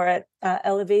Instagram, we're at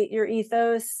Elevate Your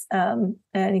Ethos. And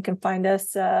you can find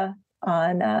us on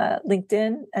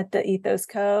LinkedIn at The Ethos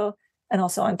Co. and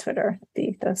also on Twitter, The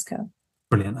Ethos Co.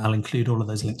 Brilliant. I'll include all of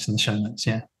those links in the show notes.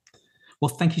 Yeah. Well,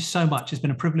 thank you so much. It's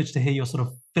been a privilege to hear your sort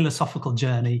of philosophical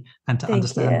journey and to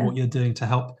understand what you're doing to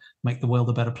help make the world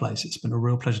a better place. It's been a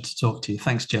real pleasure to talk to you.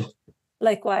 Thanks, Jill.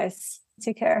 Likewise.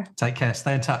 Take care. Take care.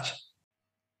 Stay in touch.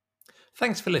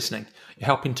 Thanks for listening. You're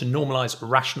helping to normalize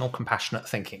rational, compassionate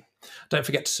thinking. Don't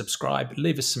forget to subscribe,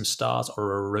 leave us some stars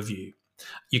or a review.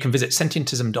 You can visit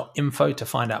sentientism.info to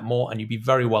find out more, and you'd be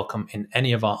very welcome in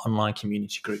any of our online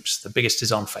community groups. The biggest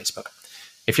is on Facebook.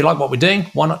 If you like what we're doing,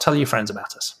 why not tell your friends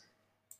about us?